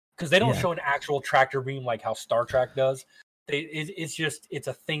 because they don't show an actual tractor beam like how Star Trek does. It's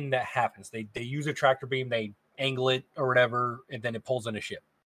a thing that happens. They use a tractor beam, they angle it or whatever, and then it pulls in a ship.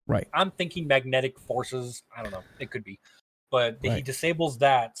 Right. I'm thinking magnetic forces. I don't know. It could be, but he disables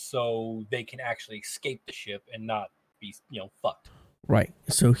that so they can actually escape the ship and not be fucked. Right.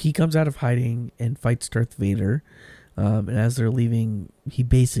 So he comes out of hiding and fights Darth Vader. And as they're leaving, he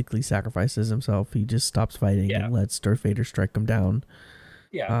basically sacrifices himself. He just stops fighting and lets Darth Vader strike him down.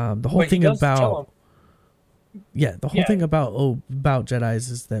 Yeah. The whole thing about thing about Jedis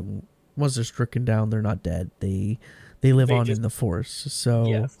is that once they're stricken down, they're not dead. They live on in the Force.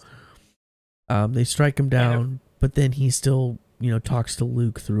 So they strike him down, but then he still talks to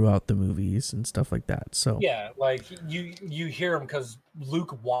Luke throughout the movies and stuff like that. So like you hear him because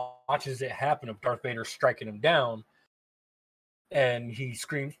Luke watches it happen of Darth Vader striking him down, and he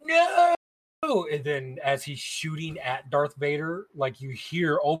screams no, and then as he's shooting at Darth Vader, like you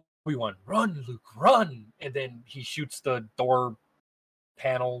hear Obi-Wan, run Luke, run, and then he shoots the door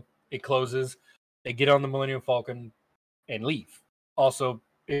panel, it closes, they get on the Millennium Falcon and leave. Also,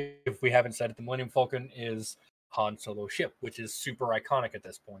 if we haven't said it, the Millennium Falcon is Han Solo's ship, which is super iconic at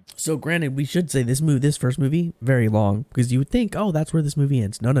this point. So granted, we should say this first movie, very long, because you would think, oh, that's where this movie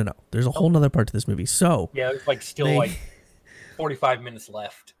ends. No. There's a whole nother part to this movie. So yeah, it's like still 45 minutes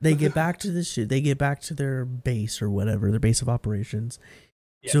left. They get back to the ship. They get back to their base or whatever, their base of operations.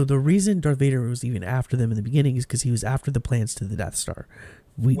 Yeah. So the reason Darth Vader was even after them in the beginning is because he was after the plans to the Death Star.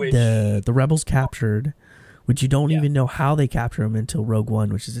 The rebels captured, which you don't even know how they capture him until Rogue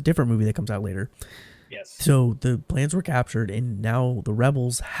One, which is a different movie that comes out later. Yes. So the plans were captured, and now the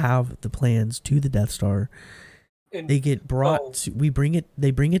rebels have the plans to the Death Star. And they get brought. They bring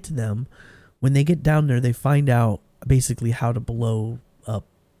it to them. When they get down there, they find out basically how to blow up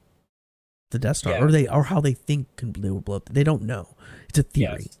the Death Star, or how they think they will blow up. They don't know. It's a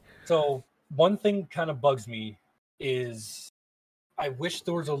theory. Yes. So one thing kind of bugs me is I wish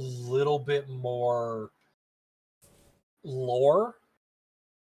there was a little bit more lore,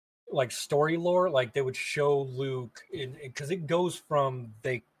 like story lore, like they would show Luke, because it goes from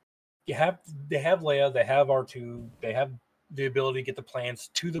they have Leia, they have R2, they have the ability to get the plans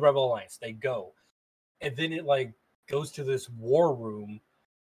to the Rebel Alliance. They go, and then it like goes to this war room,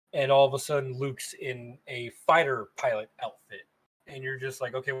 and all of a sudden Luke's in a fighter pilot outfit, and you're just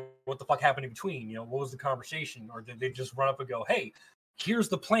like, okay, what the fuck happened in between? What was the conversation? Or did they just run up and go, hey, here's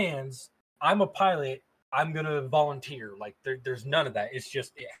the plans, I'm a pilot, I'm gonna volunteer? Like there's none of that. It's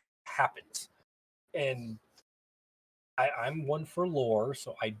just it happens. And I'm one for lore,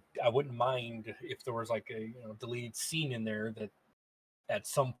 so I wouldn't mind if there was like a deleted scene in there that at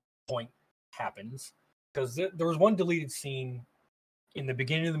some point happens, because there was one deleted scene in the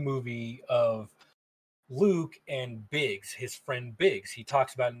beginning of the movie of Luke and Biggs, his friend Biggs. He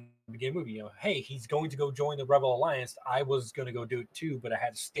talks about in the beginning of the movie, hey, he's going to go join the Rebel Alliance. I was going to go do it too, but I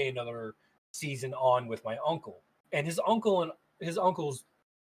had to stay another season on with my uncle. And his uncle's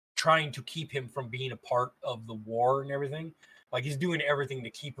trying to keep him from being a part of the war and everything. Like he's doing everything to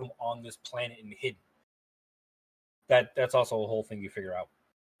keep him on this planet and hidden. That's also a whole thing you figure out.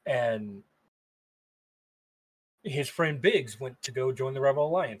 And his friend Biggs went to go join the Rebel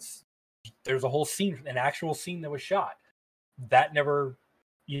Alliance. There's a whole scene, an actual scene that was shot. That never,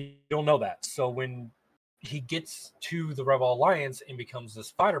 you don't know that. So when he gets to the Rebel Alliance and becomes this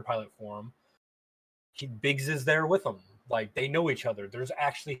fighter pilot for him, Biggs is there with him. Like they know each other. There's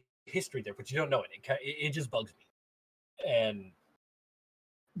actually history there, but you don't know it. It just bugs me. And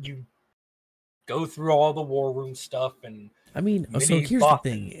you go through all the war room stuff, and I mean, so here's the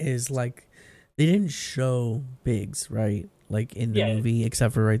thing: is like they didn't show Biggs, right? Like in the movie,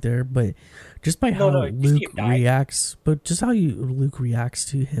 except for right there. But just by how Luke reacts, Luke reacts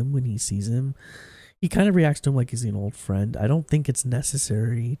to him when he sees him, he kind of reacts to him like he's an old friend. I don't think it's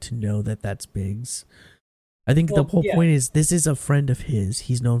necessary to know that that's Biggs. I think the whole point is this is a friend of his.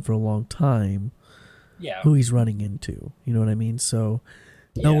 He's known for a long time. Yeah. Who he's running into. You know what I mean? So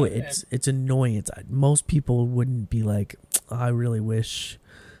no, it's annoying. Most people wouldn't be like, I really wish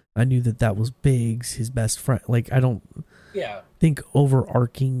I knew that was Biggs, his best friend. Like I don't. Yeah. think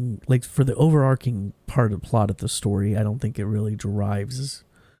overarching, like for the overarching part of plot of the story, I don't think it really drives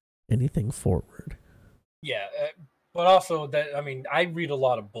anything forward. Yeah, but also that I mean, I read a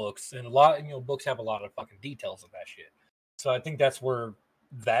lot of books, and a lot books have a lot of fucking details of that shit. So I think that's where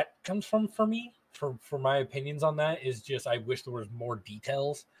that comes from for me. For my opinions on that is just I wish there was more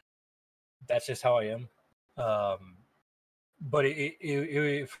details. That's just how I am. Um, but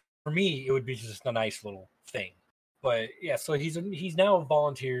for me, it would be just a nice little thing. But yeah, so he's now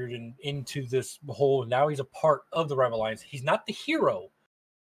volunteered and into this whole. Now he's a part of the Rebel Alliance. He's not the hero.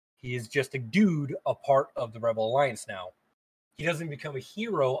 He is just a dude, a part of the Rebel Alliance now. He doesn't become a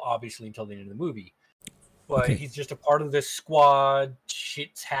hero, obviously, until the end of the movie. But Okay. he's just a part of this squad.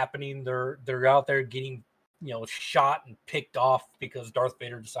 Shit's happening. They're out there getting, shot and picked off because Darth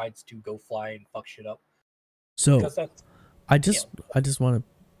Vader decides to go fly and fuck shit up. So Because that's I just want to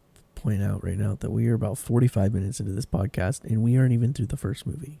point out right now that we are about 45 minutes into this podcast and we aren't even through the first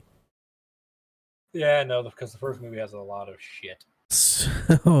movie. yeah, no, because the first movie has a lot of shit.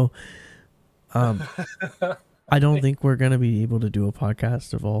 So I don't think we're gonna be able to do a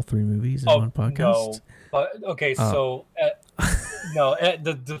podcast of all three movies in one podcast. No, but okay, so no,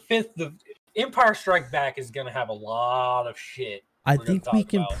 the fifth, the Empire Strike Back is gonna have a lot of shit. I think we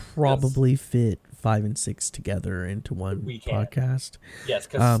can probably fit 5 and 6 together into one podcast. Yes,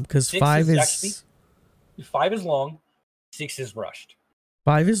 because 5 is long, 6 is rushed.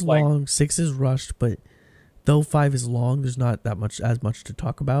 5 is long, 6 is rushed, but though 5 is long, there's not as much to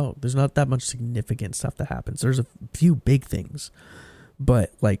talk about. There's not that much significant stuff that happens. There's a few big things,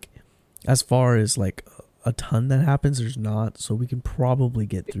 but like as far as like a ton that happens, there's not. So we can probably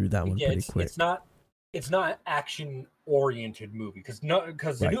get through that one pretty quick. It's not action oriented movie because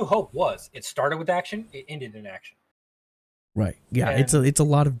The New Hope it started with action, it ended in action. Right. Yeah. And it's a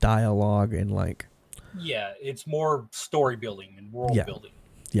lot of dialogue and like. Yeah, it's more story building and world building.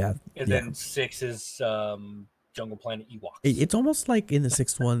 Yeah. And then 6 is Jungle Planet Ewoks. It's almost like in the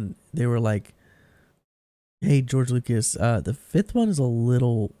 6th one, they were like, hey, George Lucas, the 5th one is a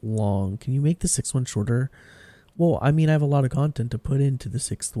little long. Can you make the 6th one shorter? Well, I mean, I have a lot of content to put into the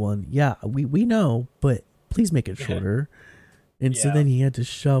 6th one. Yeah, we know, but please make it shorter. And so then he had to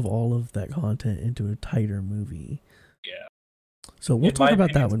shove all of that content into a tighter movie. Yeah. So we'll talk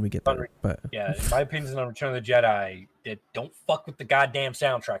about that when we get there. But yeah, in my opinion on Return of the Jedi, they don't fuck with the goddamn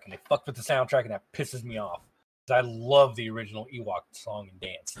soundtrack, and they fuck with the soundtrack, and that pisses me off. I love the original Ewok song and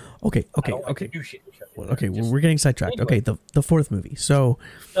dance. Okay. We're getting sidetracked. Anyway. Okay, the 4th movie. So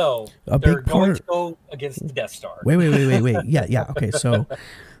they're going to go against the Death Star. Wait. Yeah. Okay, so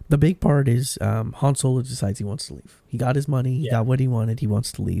the big part is Han Solo decides he wants to leave. He got his money. He got what he wanted. He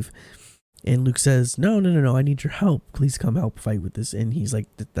wants to leave. And Luke says, no, I need your help. Please come help fight with this. And he's like,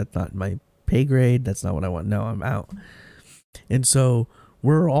 that's not my pay grade. That's not what I want. No, I'm out. And so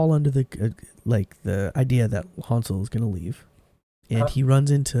we're all under the the idea that Han Solo is going to leave. And he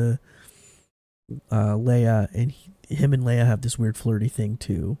runs into Leia, and him and Leia have this weird flirty thing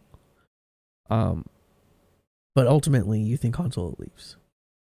too. But ultimately, you think Han Solo leaves.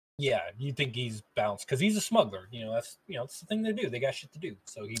 Yeah, you think he's bounced because he's a smuggler. That's the thing they do. They got shit to do,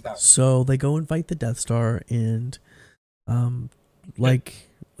 so he bounced. So they go and fight the Death Star, and like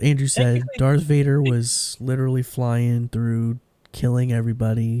Andrew said, Darth Vader was literally flying through, killing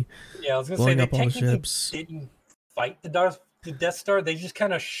everybody. Yeah, I was gonna say they technically didn't fight the Death Star. They just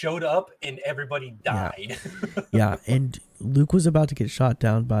kind of showed up, and everybody died. Yeah, and Luke was about to get shot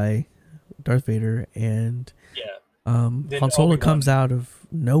down by Darth Vader, and Han Solo comes out of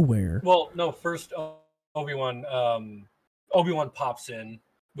nowhere. Well, no, first Obi-Wan pops in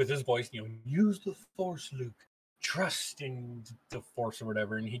with his voice, use the Force, Luke, trust in the Force or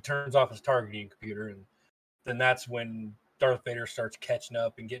whatever, and he turns off his targeting computer, and then that's when Darth Vader starts catching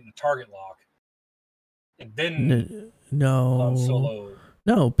up and getting a target lock. And then Han Solo.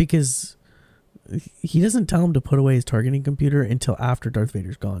 No, because he doesn't tell him to put away his targeting computer until after Darth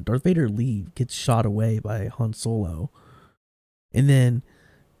Vader's gone. Darth Vader gets shot away by Han Solo. And then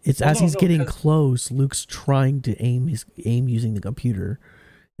it's he's getting close, Luke's trying to aim using the computer.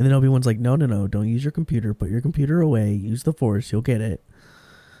 And then Obi-Wan's like, no, don't use your computer. Put your computer away. Use the Force. You'll get it.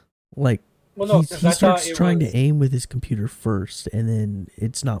 Like, he starts trying to aim with his computer first, and then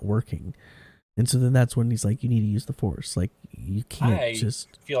it's not working. And so then that's when he's like, you need to use the Force. Like, you can't I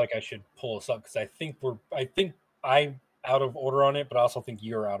feel like I should pull this up because I think I'm out of order on it, but I also think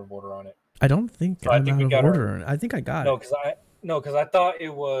you're out of order on it. I don't think I'm out of order. I think I got it. Because I thought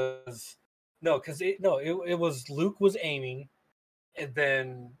it was it was Luke was aiming, and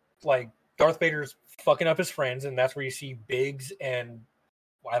then like Darth Vader's fucking up his friends, and that's where you see Biggs and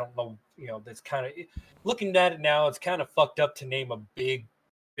I don't know, that's kind of looking at it now. It's kind of fucked up to name a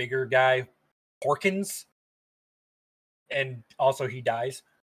bigger guy Porkins, and also he dies.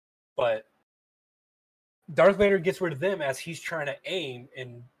 But Darth Vader gets rid of them as he's trying to aim,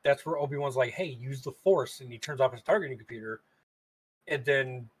 and that's where Obi-Wan's like, "Hey, use the Force," and he turns off his targeting computer, and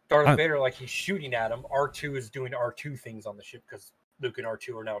then Darth Vader, like he's shooting at him. R2 is doing R2 things on the ship because Luke and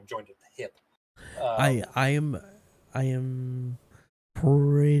R2 are now joined at the hip. I am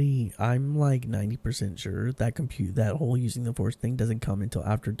pretty. I'm like 90% sure that whole using the Force thing doesn't come until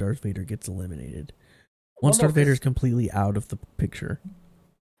after Darth Vader gets eliminated. Once Darth Vader is completely out of the picture.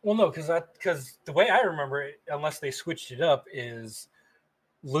 Well, no, because the way I remember it, unless they switched it up, is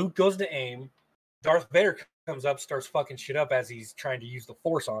Luke goes to aim, Darth Vader comes up, starts fucking shit up as he's trying to use the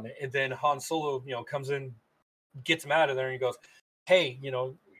Force on it, and then Han Solo, comes in, gets him out of there, and he goes, "Hey,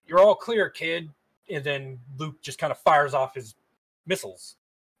 you're all clear, kid." And then Luke just kind of fires off his missiles,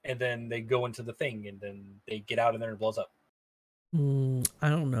 and then they go into the thing, and then they get out of there and blows up. I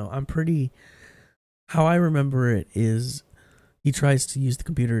don't know. How I remember it is he tries to use the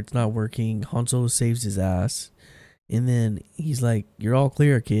computer, it's not working. Han Solo saves his ass, and then he's like, "You're all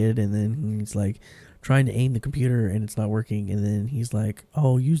clear, kid." And then he's like trying to aim the computer, and it's not working. And then he's like,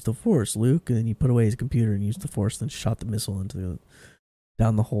 "Oh, use the Force, Luke." And then he put away his computer and used the Force, then shot the missile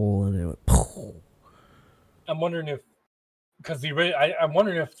down the hole, and it went. Poof. I'm wondering if, because I'm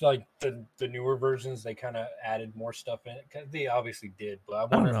wondering if like the newer versions they kind of added more stuff in it, because they obviously did, but I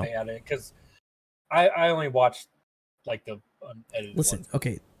wonder if they added it because I only watched like the unedited. Listen, ones.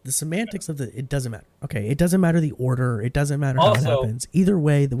 Okay, the semantics of it doesn't matter. Okay, it doesn't matter the order. It doesn't matter how it happens. Either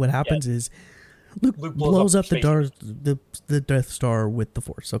way, what happens is Luke blows up the Death Star with the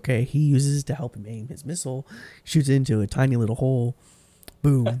Force. Okay, he uses it to help him aim his missile, shoots it into a tiny little hole.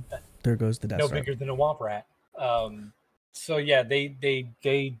 Boom, there goes the Death Star. No bigger than a womp rat. So yeah, they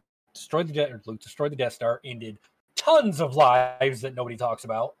destroyed Luke destroyed the Death Star, ended tons of lives that nobody talks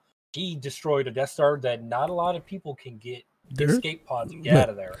about. He destroyed a Death Star that not a lot of people can get escape pods and get out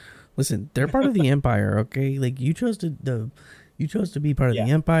of there. Listen, they're part of the Empire, okay? Like you chose to be part of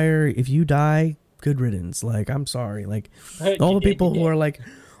the Empire. If you die, good riddance. Like I'm sorry. Like all the people who are like,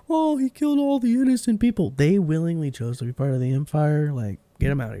 "Oh, he killed all the innocent people," they willingly chose to be part of the Empire. Like get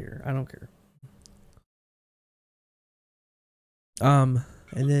them out of here. I don't care. And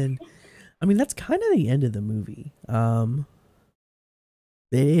then, I mean, that's kind of the end of the movie. The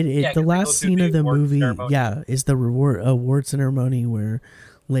last scene of the movie, is the award ceremony where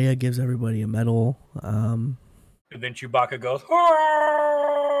Leia gives everybody a medal. And then Chewbacca goes,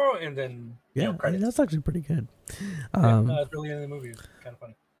 "Oh!" And then credits. That's actually pretty good. It's really in the movie. It's kind of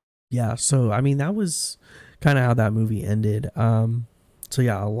funny. Yeah, so I mean, that was kind of how that movie ended. So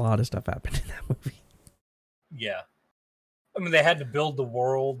yeah, a lot of stuff happened in that movie. Yeah. I mean, they had to build the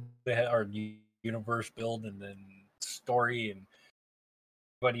world. They had our universe build, and then story, and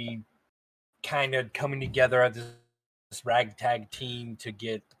everybody kind of coming together as this ragtag team to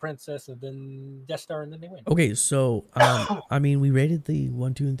get the princess, and then Death Star, and then they win. Okay, so I mean, we rated the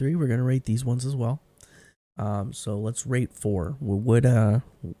 1, 2, and 3. We're gonna rate these ones as well. So let's rate 4.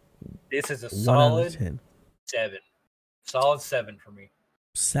 This is a solid 7. Solid 7 for me.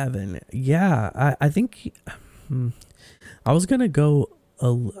 7. Yeah, I think. I was gonna go. I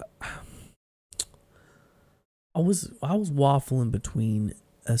was waffling between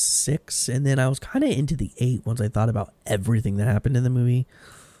a 6, and then I was kind of into the 8 once I thought about everything that happened in the movie.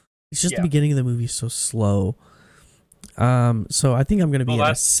 It's just the beginning of the movie is so slow. So I think I'm gonna be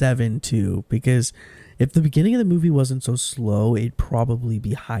at a 7 too, because if the beginning of the movie wasn't so slow, it'd probably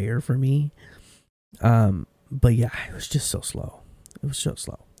be higher for me. But yeah, it was just so slow. It was so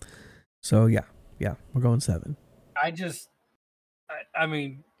slow. So yeah, we're going 7. I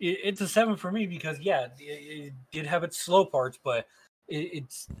mean, it's a 7 for me because it did have its slow parts, but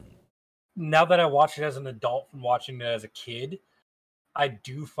it's now that I watch it as an adult from watching it as a kid, I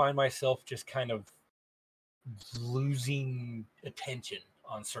do find myself just kind of losing attention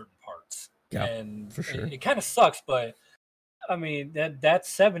on certain parts. Yeah, and for sure. It kind of sucks, but I mean that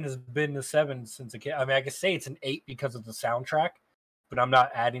 7 has been a 7 since a kid. I mean, I could say it's an 8 because of the soundtrack, but I'm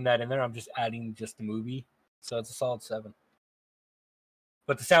not adding that in there. I'm just adding just the movie, so it's a solid 7.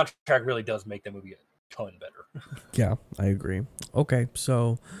 But the soundtrack really does make the movie a ton better. Yeah, I agree. Okay,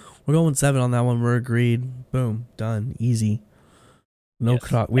 so we're going 7 on that one. We're agreed. Boom, done, easy. No,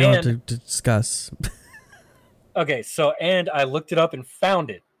 we don't have to discuss. Okay, so and I looked it up and found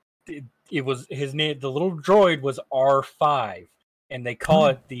it. It was his name. The little droid was R5, and they call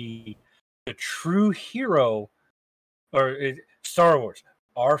it the true hero, or Star Wars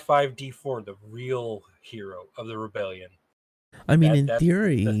R5D4, the real hero of the rebellion. I mean, in That's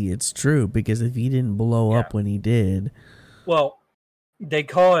theory, it's true because if he didn't blow yeah. up when he did, Well, they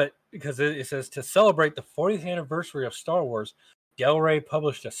call it because it says to celebrate the 40th anniversary of Star Wars, Del Rey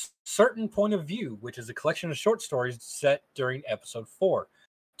published a certain point of view, which is a collection of short stories set during Episode 4,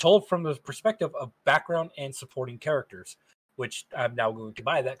 told from the perspective of background and supporting characters, which I'm now going to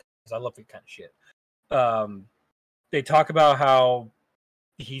buy that because I love that kind of shit. They talk about how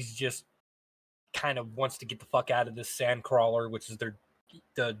he's just kind of wants to get the fuck out of this sand crawler, which is the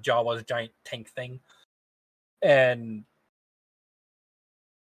Jawa's giant tank thing. And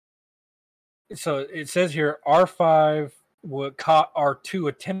so it says here R5 caught R2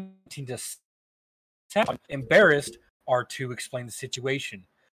 attempting to sound embarrassed. R2 explained the situation.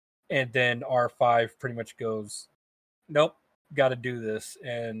 And then R5 pretty much goes, nope, got to do this.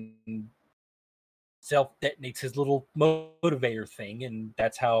 And self detonates his little motivator thing. And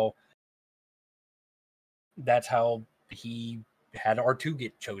that's how he had R2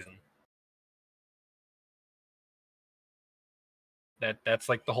 get chosen. That's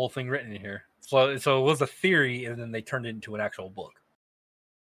like the whole thing written in here. So it was a theory, and then they turned it into an actual book,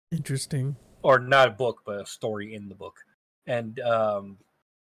 interesting. or not a book, but a story in the book. And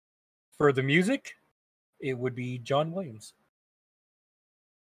for the music, it would be John Williams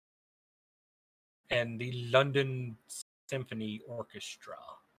and the London Symphony Orchestra.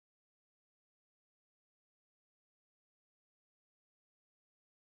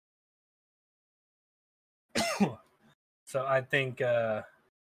 So I think,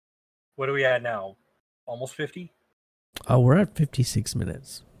 what are we at now? Almost 50? Oh, we're at 56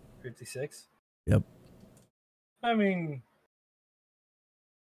 minutes. 56? Yep. I mean,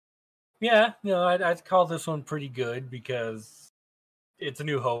 yeah, I'd call this one pretty good because it's A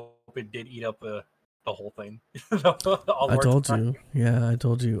New Hope. It did eat up the whole thing. All I our told time. you. Yeah, I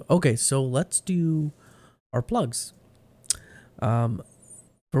told you. Okay, so let's do our plugs. For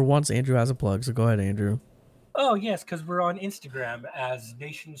once, Andrew has a plug, so go ahead, Andrew. Oh, yes, because we're on Instagram as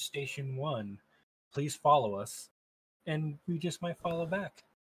Nation Station 1. Please follow us, and we just might follow back.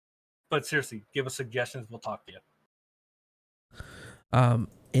 But seriously, give us suggestions. We'll talk to you.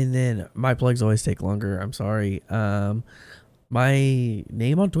 And then my plugs always take longer. I'm sorry. My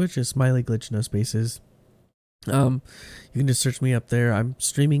name on Twitch is Smiley Glitch No Spaces. You can just search me up there. I'm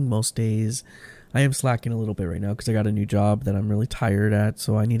streaming most days. I am slacking a little bit right now because I got a new job that I'm really tired at,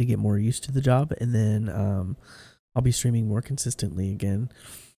 so I need to get more used to the job, and then I'll be streaming more consistently again.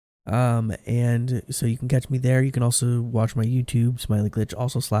 And so you can catch me there. You can also watch my YouTube, Smiley Glitch.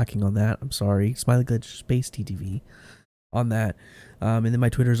 Also slacking on that. I'm sorry, Smiley Glitch Space TTV on that. And then my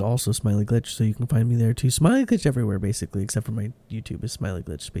Twitter is also Smiley Glitch, so you can find me there too. Smiley Glitch everywhere, basically, except for my YouTube is Smiley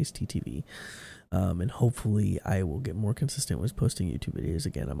Glitch Space TTV. And hopefully I will get more consistent with posting YouTube videos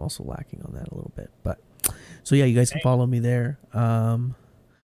again. I'm also lacking on that a little bit. But so yeah, you guys can follow me there. And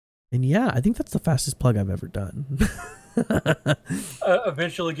yeah, I think that's the fastest plug I've ever done.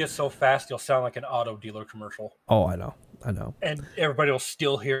 Eventually get so fast you'll sound like an auto dealer commercial. Oh, I know. And everybody will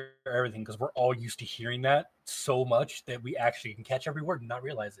still hear everything because we're all used to hearing that so much that we actually can catch every word and not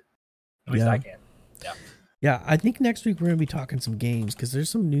realize it. At least I can. Yeah. Yeah, I think next week we're going to be talking some games because there's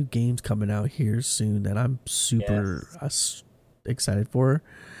some new games coming out here soon that I'm super excited for.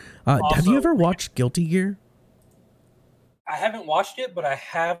 Also, have you ever watched Guilty Gear? I haven't watched it, but I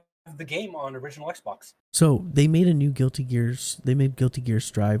have the game on original Xbox. So they made a new Guilty Gears. They made Guilty Gear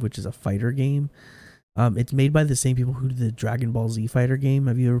Strive, which is a fighter game. It's made by the same people who did the Dragon Ball Z fighter game.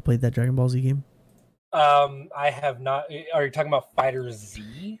 Have you ever played that Dragon Ball Z game? I have not. Are you talking about Fighter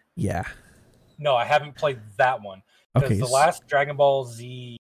Z? Yeah. No, I haven't played that one. Because the last Dragon Ball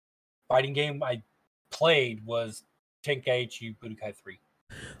Z fighting game I played was Tenkaichi Budokai 3.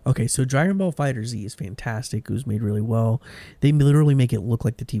 Okay, so Dragon Ball Fighter Z is fantastic. It was made really well. They literally make it look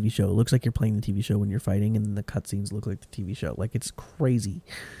like the TV show. It looks like you're playing the TV show when you're fighting, and then the cutscenes look like the TV show. Like, it's crazy.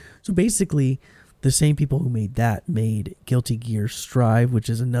 So basically, the same people who made that made Guilty Gear Strive,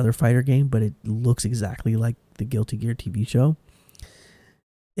 which is another fighter game, but it looks exactly like the Guilty Gear TV show.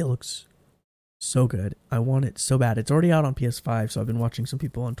 It looks so good. I want it so bad. It's already out on PS5, so I've been watching some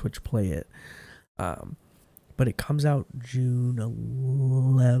people on Twitch play it. But it comes out June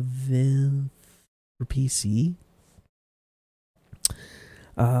 11th for PC.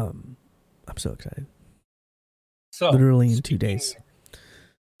 I'm so excited. So literally in 2 days.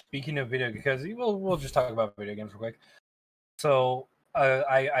 Speaking of video, because we'll just talk about video games real quick. So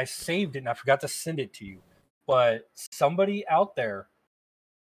I saved it and I forgot to send it to you, but somebody out there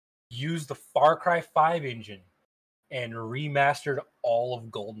used the Far Cry 5 engine and remastered all of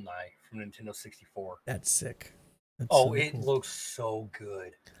GoldenEye from Nintendo 64. That's sick. That's Oh, so it cool. looks so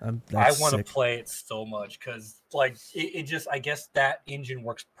good. I That's want to sick. play it so much because, like, it just, I guess that engine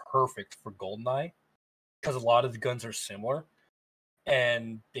works perfect for GoldenEye because a lot of the guns are similar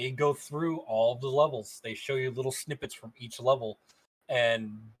and they go through all the levels. They show you little snippets from each level,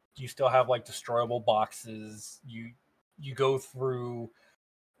 and you still have like destroyable boxes. You go through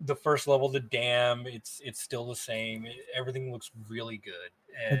the first level, the dam. It's still the same. Everything looks really good,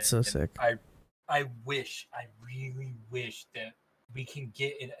 That's so and sick. I really wish that we can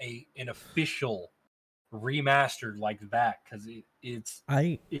get an official remastered like that because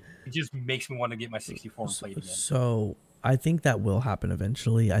I it just makes me want to get my 64 and play it again. so I think that will happen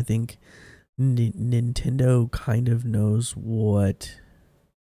eventually. I think Nintendo kind of knows what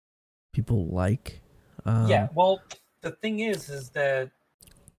people like. Yeah, Um, well, the thing is that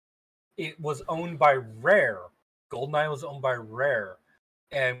it was owned by Rare. GoldenEye was owned by Rare,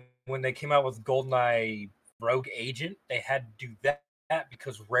 and when they came out with GoldenEye Rogue Agent, they had to do that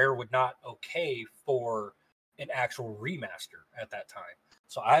because Rare would not okay for an actual remaster at that time.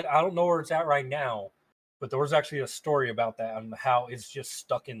 So I don't know where it's at right now, but there was actually a story about that on how it's just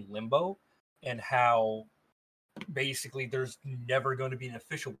stuck in limbo and how basically there's never going to be an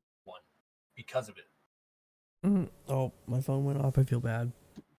official one because of it. oh, my phone went off. I feel bad.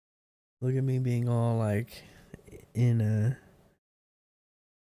 Look at me being all like in a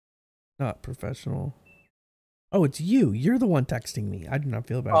not professional. Oh, it's you. You're the one texting me. I do not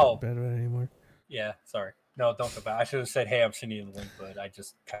feel bad Oh, about it anymore. yeah, sorry. No, don't feel bad. I should have said, "Hey, I'm sending you the link," but I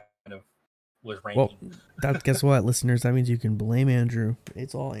just kind of was Well, ranting. that guess what, listeners? That means you can blame Andrew.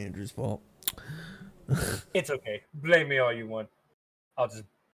 It's all Andrew's fault. It's okay. Blame me all you want. I'll just,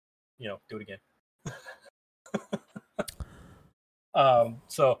 do it again.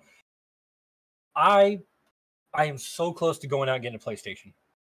 So I I am so close to going out and getting a PlayStation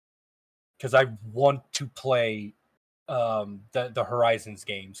because I want to play the Horizons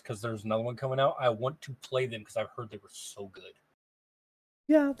games because there's another one coming out. I want to play them because I've heard they were so good.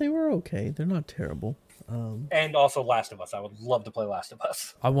 Yeah, they were okay. They're not terrible. And also Last of Us. I would love to play Last of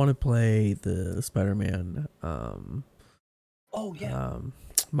Us. I want to play the Spider-Man. Oh yeah.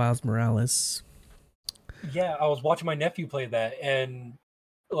 Miles Morales. Yeah, I was watching my nephew play that, and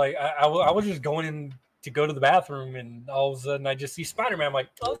like I was just going in to go to the bathroom, and all of a sudden I just see Spider-Man. I'm like,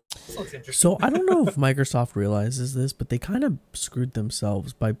 oh, this looks interesting. So I don't know if Microsoft realizes this, but they kind of screwed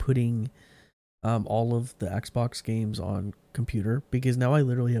themselves by putting all of the Xbox games on computer, because now I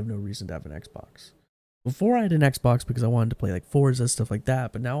literally have no reason to have an Xbox. Before I had an Xbox because I wanted to play like Forza, stuff like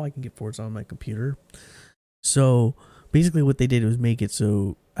that, but now I can get Forza on my computer. So basically what they did was make it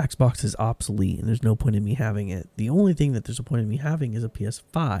so Xbox is obsolete and there's no point in me having it. The only thing that there's a point in me having is a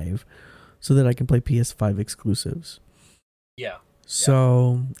PS5 so that I can play PS5 exclusives. Yeah.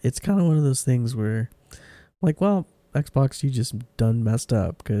 So it's kind of one of those things where, like, well, Xbox, you just done messed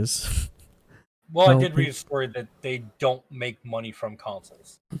up because. Well, I did read a story that they don't make money from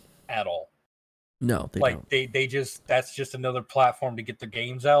consoles at all. No, they don't. They just, that's just another platform to get their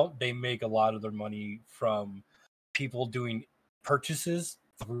games out. They make a lot of their money from people doing purchases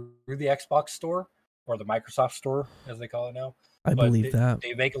through the Xbox store or the Microsoft store, as they call it now. I But believe that.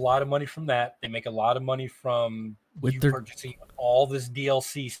 they make a lot of money from that. They make a lot of money from purchasing all this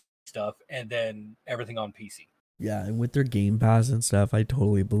DLC stuff and then everything on PC. Yeah, and with their Game Pass and stuff, I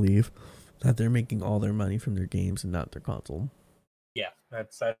totally believe that they're making all their money from their games and not their console. Yeah,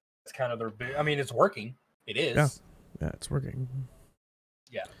 that's kind of their big. I mean, it's working. It is. Yeah, it's working.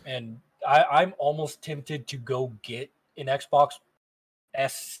 Yeah, and I'm almost tempted to go get an Xbox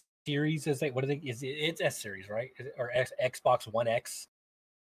S series. Is it? What do they? It's S series, right? Or Xbox One X?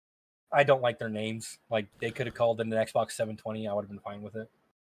 I don't like their names. Like they could have called it an Xbox 720. I would have been fine with it.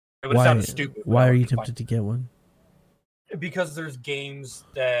 It would have sounded stupid. Why are you tempted to get one? Because there's games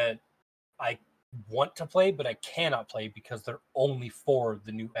that I want to play, but I cannot play because they're only for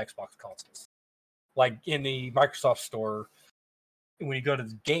the new Xbox consoles. Like in the Microsoft store, when you go to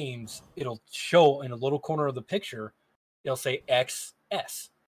the games, it'll show in a little corner of the picture, it'll say XS.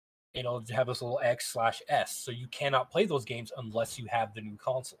 It'll have this little X/S. So you cannot play those games unless you have the new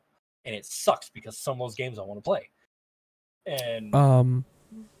console. And it sucks because some of those games I want to play. And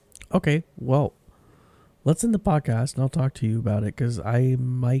okay, well, let's end the podcast and I'll talk to you about it because I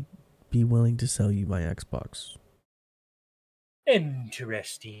might be willing to sell you my Xbox.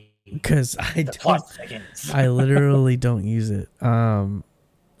 Interesting. Because I literally don't use it.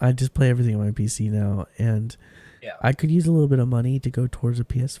 I just play everything on my PC now, and yeah, I could use a little bit of money to go towards a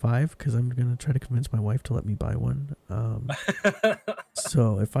PS5 because I'm gonna try to convince my wife to let me buy one.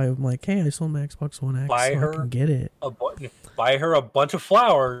 So if I'm like, hey, I sold my Xbox One X, so I can get it. Buy her a bunch of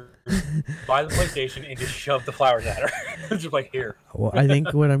flowers buy the PlayStation, and just shove the flowers at her. Just like, here. Well, I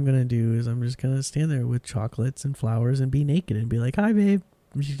think what I'm gonna do is I'm just gonna stand there with chocolates and flowers and be naked and be like, "Hi, babe."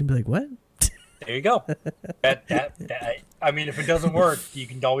 And she's gonna be like, "What?" There you go. That. I mean, if it doesn't work, you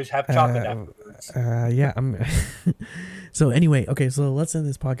can always have chocolate afterwards. Yeah. So anyway, okay. So let's end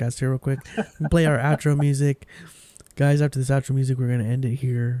this podcast here real quick. We play our outro music, guys. After this outro music, we're gonna end it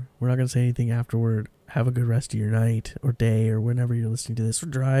here. We're not gonna say anything afterward. Have a good rest of your night or day or whenever you're listening to this, or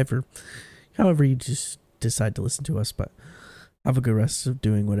drive, or however you just decide to listen to us. But have a good rest of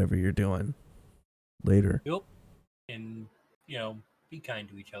doing whatever you're doing. Later. Yep. And, be kind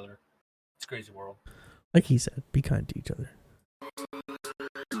to each other. It's a crazy world. Like he said, be kind to each other.